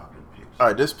pussy popping pictures. All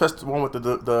right, this press the one with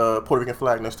the Puerto Rican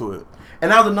flag next to it. And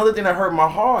that was another thing that hurt my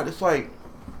heart. It's like,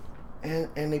 and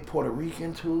they Puerto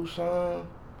Rican too, son.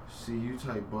 See, you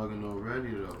type bugging already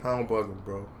though. I don't bug him,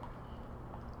 bro.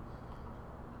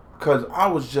 Cause I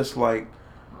was just like,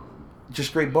 just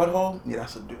straight butthole. Yeah,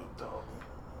 that's a dude, dog.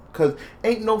 Cause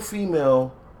ain't no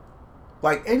female,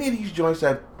 like any of these joints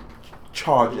that What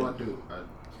charging. do I do?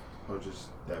 Oh, just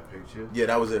that picture? Yeah,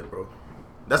 that was it, bro.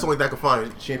 That's the only thing I could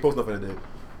find. She ain't post nothing today.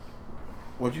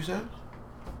 What'd you say?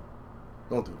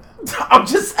 Don't do that. I'm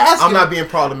just asking. I'm not being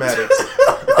problematic.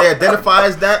 If they identify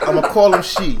as that, I'm gonna call them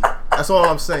she. That's all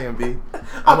I'm saying, B.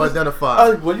 I'm gonna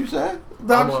identify. What'd you say?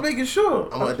 No, I'm just making sure.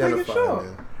 I'm gonna just making identify, sure.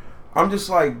 man. I'm just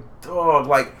like, dog,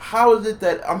 like, how is it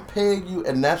that I'm paying you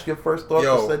and that's your first thought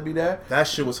Yo. to send me that? That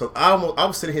shit was. I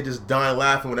was sitting here just dying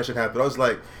laughing when that shit happened. I was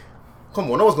like, come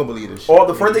on, no one's gonna believe this shit. Or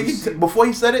the first thing before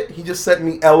he said it, he just sent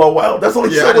me LOL. That's all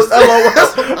he Yeah, said was I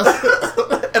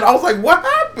LOL. And I was like, what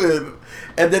happened?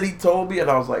 And then he told me, and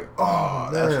I was like, oh,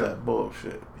 that's Man. that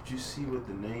bullshit. But you see what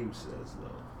the name says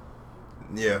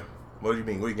though. Yeah. What do you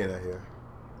mean? What are you getting at here?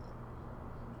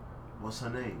 What's her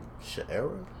name?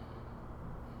 Sha'era?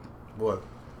 What?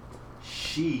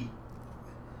 She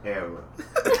Era.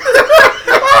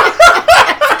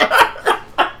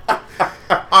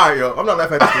 Alright, yo. I'm not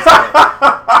laughing at this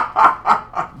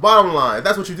time. Bottom line, if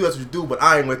that's what you do, that's what you do, but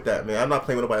I ain't with that, man. I'm not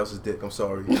playing with nobody else's dick. I'm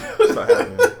sorry. It's not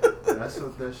happening. That's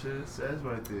what that shit says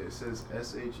right there. It says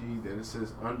SHE, then it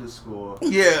says underscore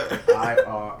Yeah.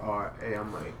 IRRA.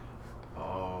 I'm like,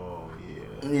 oh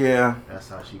yeah. Yeah. That's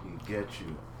how she can get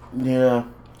you. Yeah.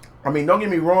 I mean, don't get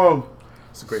me wrong.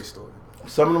 It's a great story.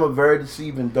 Some of them are very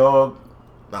deceiving, dog.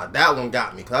 Nah, that one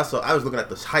got me because I was looking at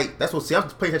this height. That's what. See, I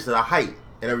was paying attention to the height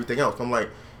and everything else. I'm like,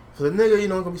 for the nigga,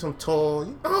 gonna be some tall.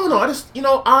 I don't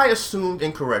know. I assumed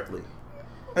incorrectly.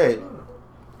 Hey,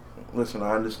 listen,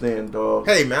 I understand, dog.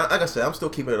 Hey, man, like I said, I'm still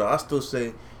keeping it up. I still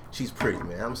say she's pretty,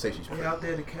 man. I'm gonna say she's They pretty. out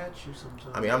there to catch you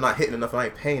sometimes. I mean, I'm not hitting enough. I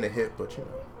ain't paying to hit, but you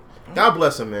know, God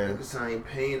bless him, man. Niggas I ain't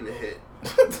paying to hit.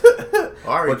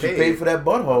 Already But you paid for that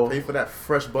butthole. Pay for that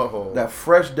fresh butthole. That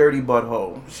fresh, dirty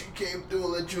butthole. She came through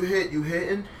and let you hit. You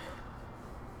hitting?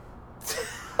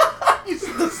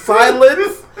 The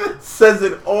silence says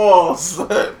it all,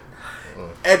 son.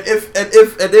 And if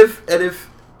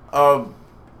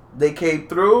they came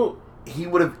through, he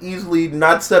would have easily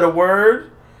not said a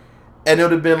word, and it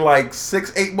would have been like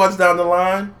 6-8 months down the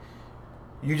line.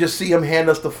 You just see him hand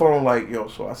us the phone like, yo,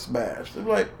 so I smashed. I'm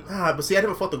like, Nah, but see, I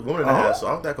never fucked a woman in the Uh-huh. ass, so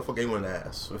I don't think I could fuck anyone in the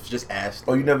ass. If it's just ass.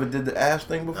 oh, you never did the ass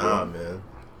thing before? Nah, man.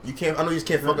 You can't. I know you just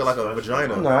can't fuck it like a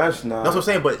vagina. No, that's not. That's what I'm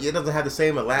saying, but it doesn't have the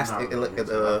same elasticity.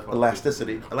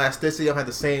 Elasticity. Elasticity. I don't have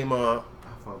the same. I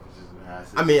fuck with just an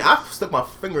ass. I mean, I've stuck my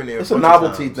finger in there. It's a bunch of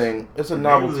novelty times. thing. It's a They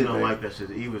novelty really don't thing. like that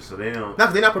shit either, so they don't. Nah,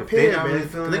 'cause they're not if prepared, not man. really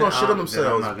feeling They gonna that, shit on then I'm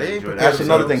themselves. not gonna They ain't enjoy that prepared That's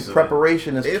another thing. themselves.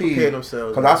 Preparation is They key. prepare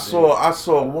themselves. Cause I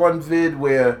saw one vid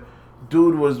where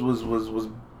dude was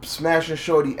smashing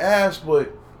shorty ass,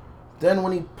 but then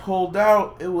when he pulled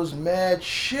out, it was mad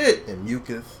shit. And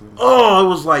mucus. Oh, it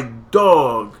was like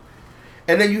dog.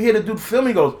 And then you hear the dude filming,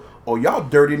 he goes, "Oh, y'all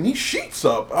dirtying these sheets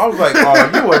up." I was like,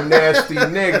 "Oh, you a nasty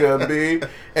nigga, B."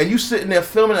 And you sitting there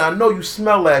filming, and I know you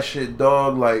smell that shit,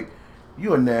 dog. Like,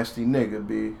 you a nasty nigga,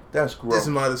 B. That's gross. This is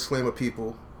my disclaimer,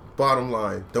 people. Bottom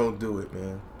line, don't do it,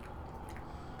 man.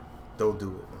 Don't do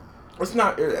it. It's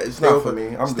not. It's Stay not off for of-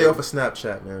 me. Stay off of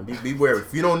Snapchat, man. Be wary.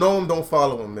 If you don't know him, don't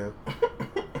follow him, man.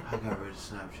 I got rid of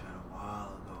Snapchat a while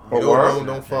ago. Oh, You word? don't know him,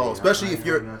 don't follow. Especially if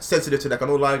you're sensitive to that. I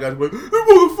know a lot of guys be like, "Hey,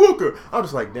 motherfucker." I'm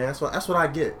just like, damn, that's what I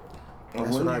get. And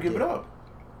That's when what you I give get. it up?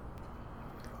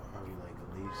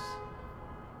 like at least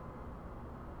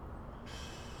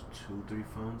 2-3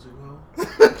 phones ago.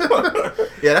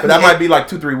 Yeah, But that might be like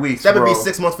 2-3 weeks. That would bro. be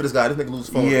 6 months for this guy. This nigga lose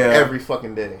phone Yeah. every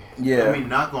fucking day. Yeah. I mean,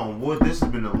 knock on wood, this has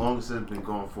been the longest it's been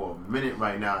going for a minute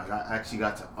right now. I actually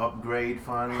got to upgrade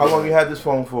finally. How long you had this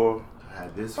phone for? I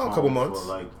had this Oh, a phone couple months. for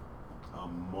like a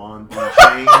month and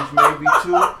change, maybe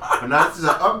 2. But now this is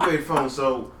an upgrade phone.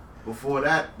 So before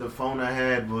that, the phone I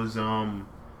had was I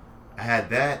had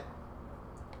that.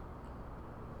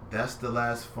 That's the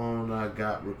last phone I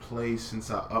got replaced since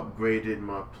I upgraded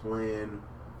my plan.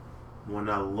 When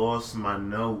I lost my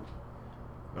Note,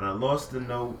 when I lost the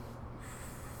Note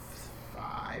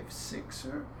 5,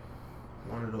 6er,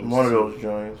 one of those. One of two. those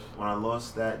joints. When I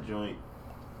lost that joint,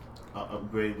 I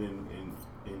upgraded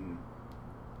in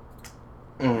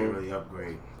I didn't really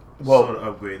upgrade. Well- Sort of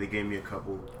upgrade. They gave me a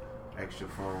couple extra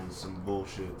phones, some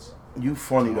bullshits. You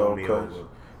funny to though, hold me cause over.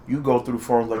 you go through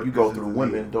phones like you go Because through of the-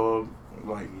 women, dog.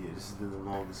 Like Yeah, this has been the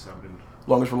longest I've been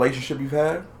longest relationship you've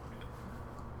had.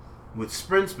 with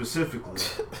Sprint specifically.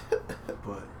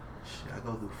 But shit, I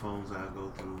go through phones. I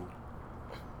go through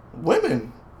Women.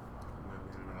 women.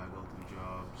 I go through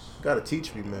jobs. Gotta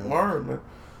teach me, man. Word, man.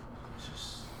 It's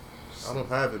just I don't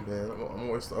have it, man.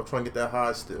 I'm trying to get that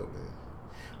high still, man.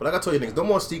 But like I told you niggas, no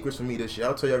more secrets for me this year.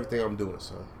 I'll tell you everything I'm doing,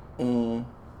 son.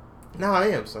 Now I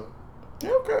am, son. Yeah,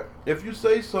 okay. If you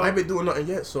say so. I ain't been doing nothing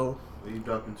yet, so where you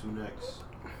ducking to next?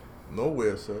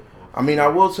 nowhere, son. I mean, I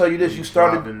will tell you this: you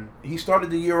started. Dropping- He started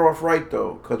the year off right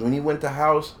though, because when he went to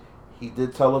house, he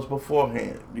did tell us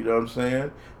beforehand. You know what I'm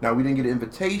saying? Now we didn't get an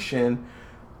invitation.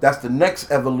 That's the next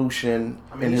evolution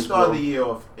I in mean, he his started growth. the year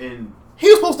off in. He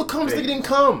was supposed to come. This nigga didn't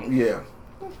come. Yeah.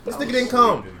 This I nigga was didn't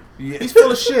come. sleeping. Yeah. He's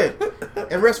full of shit.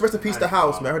 And rest in peace to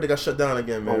house, man. I heard they got shut down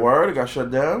again, A man. word, it got shut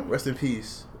down. Rest in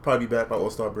peace. Probably be back by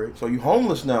All-Star break. So you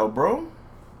homeless now, bro?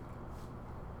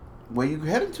 Where you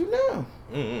heading to now?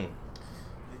 Mm-mm.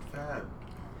 Big Fab.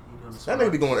 He done That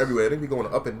nigga be going spots. everywhere. They be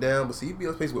going up and down, but see, he be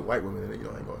in a place with white women in it. You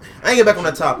know, I ain't going. I ain't get back on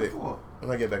that topic. I'm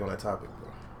gonna get back on that topic, bro.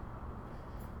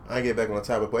 I ain't get back on that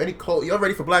topic. But any clothes? Y'all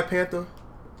ready for Black Panther?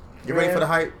 You ready Yeah. for the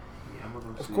hype? Yeah, I'm gonna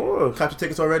go see Of it. course. Got your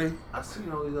tickets already? I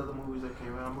seen all these other movies that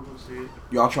came out. I'm gonna go see it.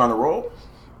 Y'all trying to roll?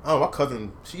 Oh, my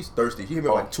cousin, she's thirsty. She hit me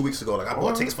up Oh. like 2 weeks ago. Like, I bought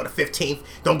Alright. tickets for the 15th.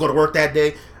 Don't go to work that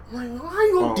day. I'm like, why are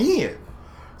you Oh. ODing?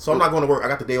 So I'm not going to work. I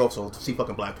got the day off, so to see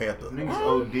fucking Black Panther. Niggas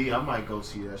OD. I might go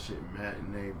see that shit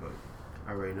matinee, but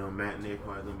I already know matinee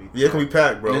probably gonna be. Yeah, it's gonna be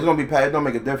packed, bro. It's gonna be packed. It don't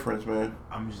make a difference, man.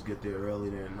 I'm just get there early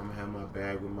then. I'm gonna have my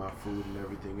bag with my food and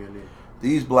everything in it.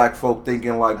 These black folk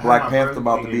thinking like I Black have my Panther Burger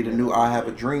about to King be in the there. new "I Have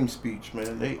a Dream" speech,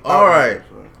 man. They All out right. here,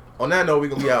 son. On that note, we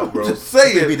gonna be out, bro. I'm just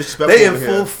saying. Be disrespectful They in over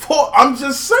full here. force. I'm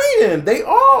just saying. They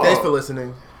are. Thanks for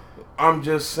listening. I'm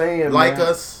just saying. Like man.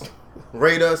 us,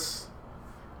 rate us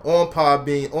on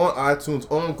Podbean, on iTunes,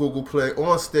 on Google Play,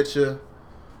 on Stitcher.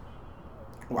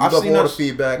 We I've love seen all the us-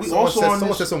 feedback. we Someone, also said, on someone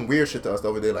this- said some weird shit to us the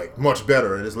other day, like much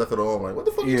better, and just left it alone. Like, what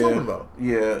the fuck are you talking about,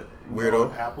 Yeah.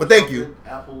 weirdo? Apple But thank something? you.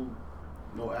 Apple.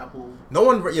 No Apple. No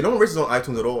one rates us on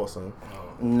iTunes at all, son.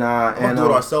 Nah, I'm gonna and do it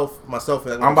myself.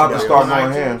 And I'm about to somebody start else.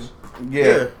 going iTunes? ham. Yeah,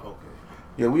 Yeah. Okay.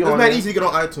 Yeah, we it's on not there. easy to get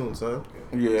on iTunes, son.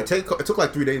 Yeah. It took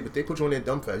like 3 days, but they put you on there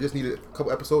dumb fast. You just needed a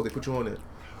couple episodes. They put you on there.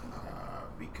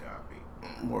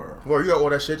 Copy. Word. Well, you got all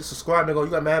that shit. Just subscribe, nigga.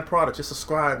 You got mad products. Just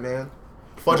subscribe, man.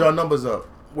 Fudge our numbers up.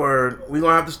 Word. We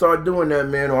gonna have to start doing that,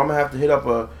 man. Or I'm gonna have to hit up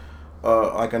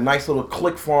like a nice little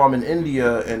click farm in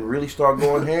India and really start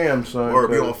going ham, son. Or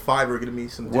be 'cause- on Fiverr, getting me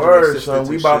some digital Word, assistants son.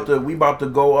 and We about to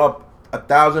go up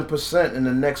 1,000% in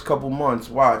the next couple months.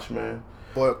 Watch, man.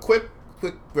 But quick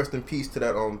rest in peace to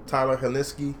that Tyler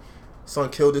Helinsky. Son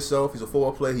killed himself. He's a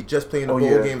football player. He just played in the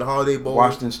bowl game, the Holiday Bowl.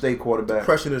 Washington State quarterback.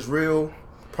 Depression is real.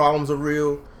 Problems are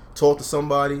real. Talk to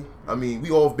somebody. I mean,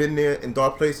 we all have been there in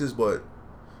dark places, but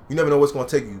you never know what's going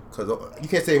to take you. Because you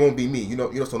can't say it won't be me. You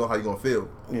just don't know how you're going to feel.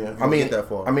 Yeah, I mean, get that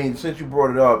far. I mean, since you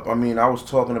brought it up, I mean, I was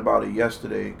talking about it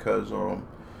yesterday because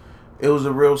it was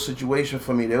a real situation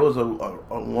for me. There was a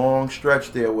long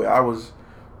stretch there where I was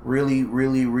really,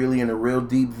 really, really in a real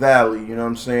deep valley. You know what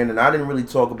I'm saying? And I didn't really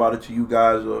talk about it to you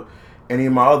guys or any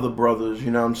of my other brothers.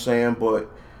 You know what I'm saying? But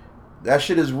that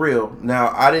shit is real.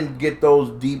 Now, I didn't get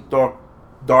those deep,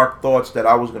 dark thoughts that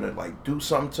I was gonna like do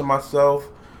something to myself.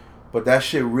 But that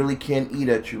shit really can eat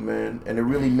at you, man, and it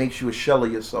really makes you a shell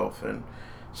of yourself. And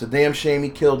it's a damn shame he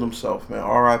killed himself, man.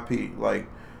 R.I.P. Like,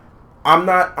 I'm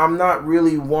not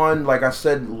really one, like I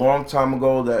said a long time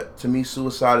ago, that to me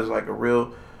suicide is like a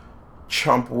real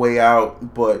chump way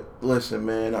out. But listen,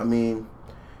 man, I mean,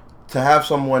 to have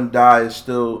someone die is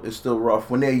still rough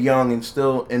when they're young and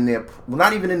still in their, well,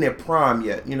 not even in their prime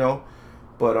yet, you know.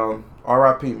 But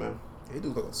R.I.P. man. They do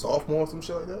like a sophomore or some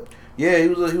shit like that. Yeah, he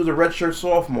was a redshirt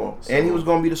sophomore, and he was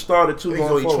gonna be the starter too. He's going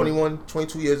only forward. 21,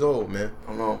 22 years old, man.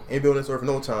 I know. Ain't been on this earth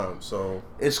no time, so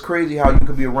It's crazy how you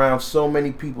could be around so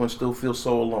many people and still feel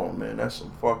so alone, man. That's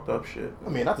some fucked up shit. I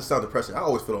mean, not to sound depressing, I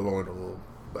always feel alone in the room,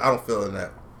 but I don't feel in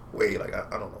that way. Like I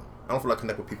don't know. I don't feel like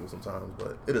connect with people sometimes,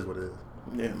 but it is what it is.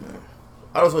 Yeah, man.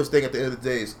 I was always think at the end of the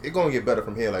day, it's gonna get better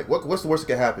from here. Like, what's the worst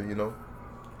that can happen? You know.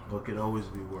 What could always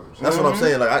be worse. That's what I'm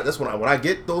saying. Like, that's when I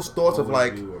get those thoughts of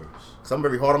like, Be worse. cause I'm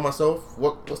very hard on myself.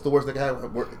 What's the worst that can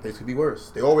happen? Things could be worse.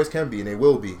 They always can be, and they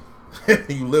will be.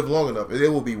 You live long enough, it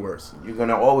will be worse. You're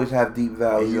gonna always have deep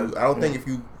value. I don't think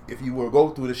if you were to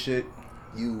go through this shit,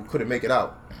 you couldn't make it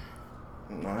out.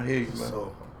 No, I hear you, man.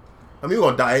 So, I mean, we're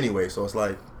gonna die anyway. So it's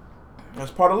like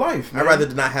That's part of life, man. I'd rather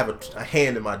not have a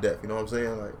hand in my death. You know what I'm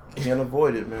saying? Like, Can't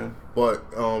avoid it, man. but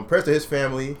prayers to his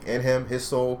family and him, his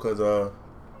soul, cause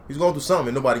he's going through something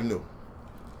and nobody knew.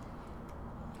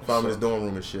 Found him in his dorm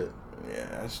room and shit. Yeah,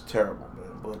 that's terrible,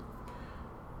 man. But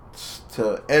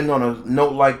to end on a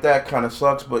note like that kind of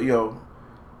sucks. But yo,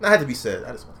 That had to be said.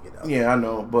 I just want to get out. yeah, I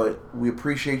know. But we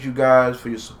appreciate you guys for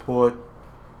your support.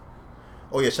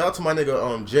 Oh yeah, shout out to my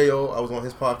nigga Jo. I was on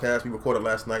his podcast. We recorded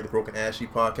last night, the Broken Ashy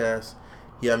podcast.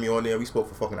 He had me on there. We spoke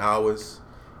for fucking hours.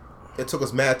 It took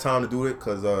us mad time to do it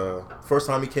because first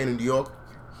time he came to New York,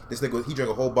 this nigga he drank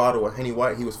a whole bottle of Henny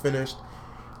White. He was finished.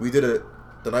 We did it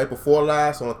the night before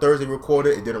last on a Thursday. We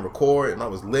recorded. It didn't record, and I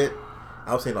was lit.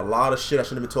 I was saying a lot of shit I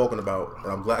shouldn't have been talking about.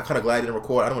 And I'm kind of glad it didn't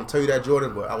record. I don't want to tell you that,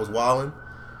 Jordan, but I was wilding.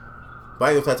 But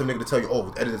I ain't the type of nigga to tell you,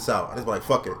 oh, edit this out. I just be like,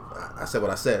 fuck it. I said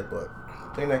what I said, but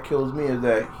The thing that kills me is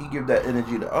that he give that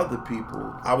energy to other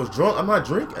people. I was drunk. I'm not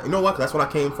drinking. You know what? 'Cause that's when I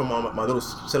came from my little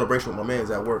celebration with my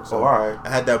mans at work. So Oh, all right. I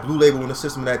had that blue label in the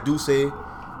system, that Douce.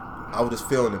 I was just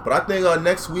feeling it. But I think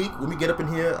next week when we get up in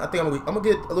here, I think I'm gonna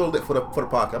get a little lit for the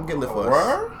podcast. I'm gonna get lit for us.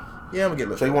 Word? Yeah, I'm gonna get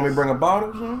lit. So you for want me to us. bring a bottle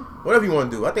or something? Whatever you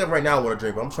want to do. I think right now I want to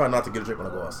drink, but I'm trying not to get a drink when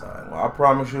I go outside. Well, I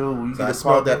promise you, we So I get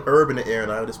smelled that herb in the air,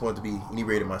 and I just wanted to be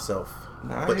inebriated myself.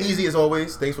 Nice. But easy as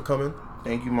always. Thanks for coming.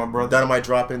 Thank you, my brother. Dynamite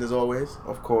drop in as always.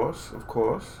 Of course.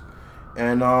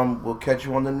 And we'll catch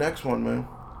you on the next one, man.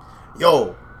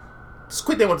 Yo, just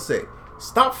quick thing I want to say.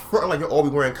 Stop fronting like you're all be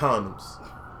wearing condoms.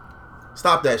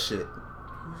 Stop that shit.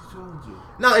 Who told you?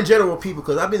 Not in general, people,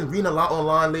 because I've been reading a lot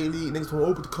online lately. Niggas told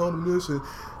me, put the condom in this, and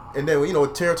then you know,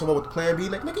 Terrence talking about with the plan B.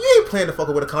 Like, nigga, you ain't planning to fuck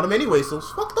with a condom anyway, so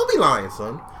fuck, don't be lying,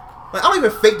 son. Like, I don't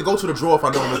even fake to go to the drawer if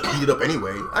I know I'm gonna beat it up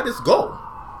anyway. I just go.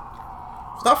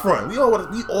 Stop fronting. We all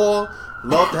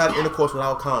love to have intercourse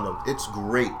without a condom. It's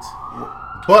great,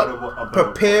 but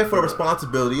prepare for the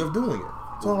responsibility of doing it.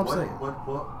 That's all I'm saying.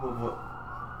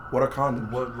 What a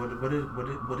condom.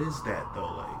 What is that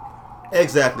though? Like,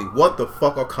 Exactly. What the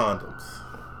fuck are condoms?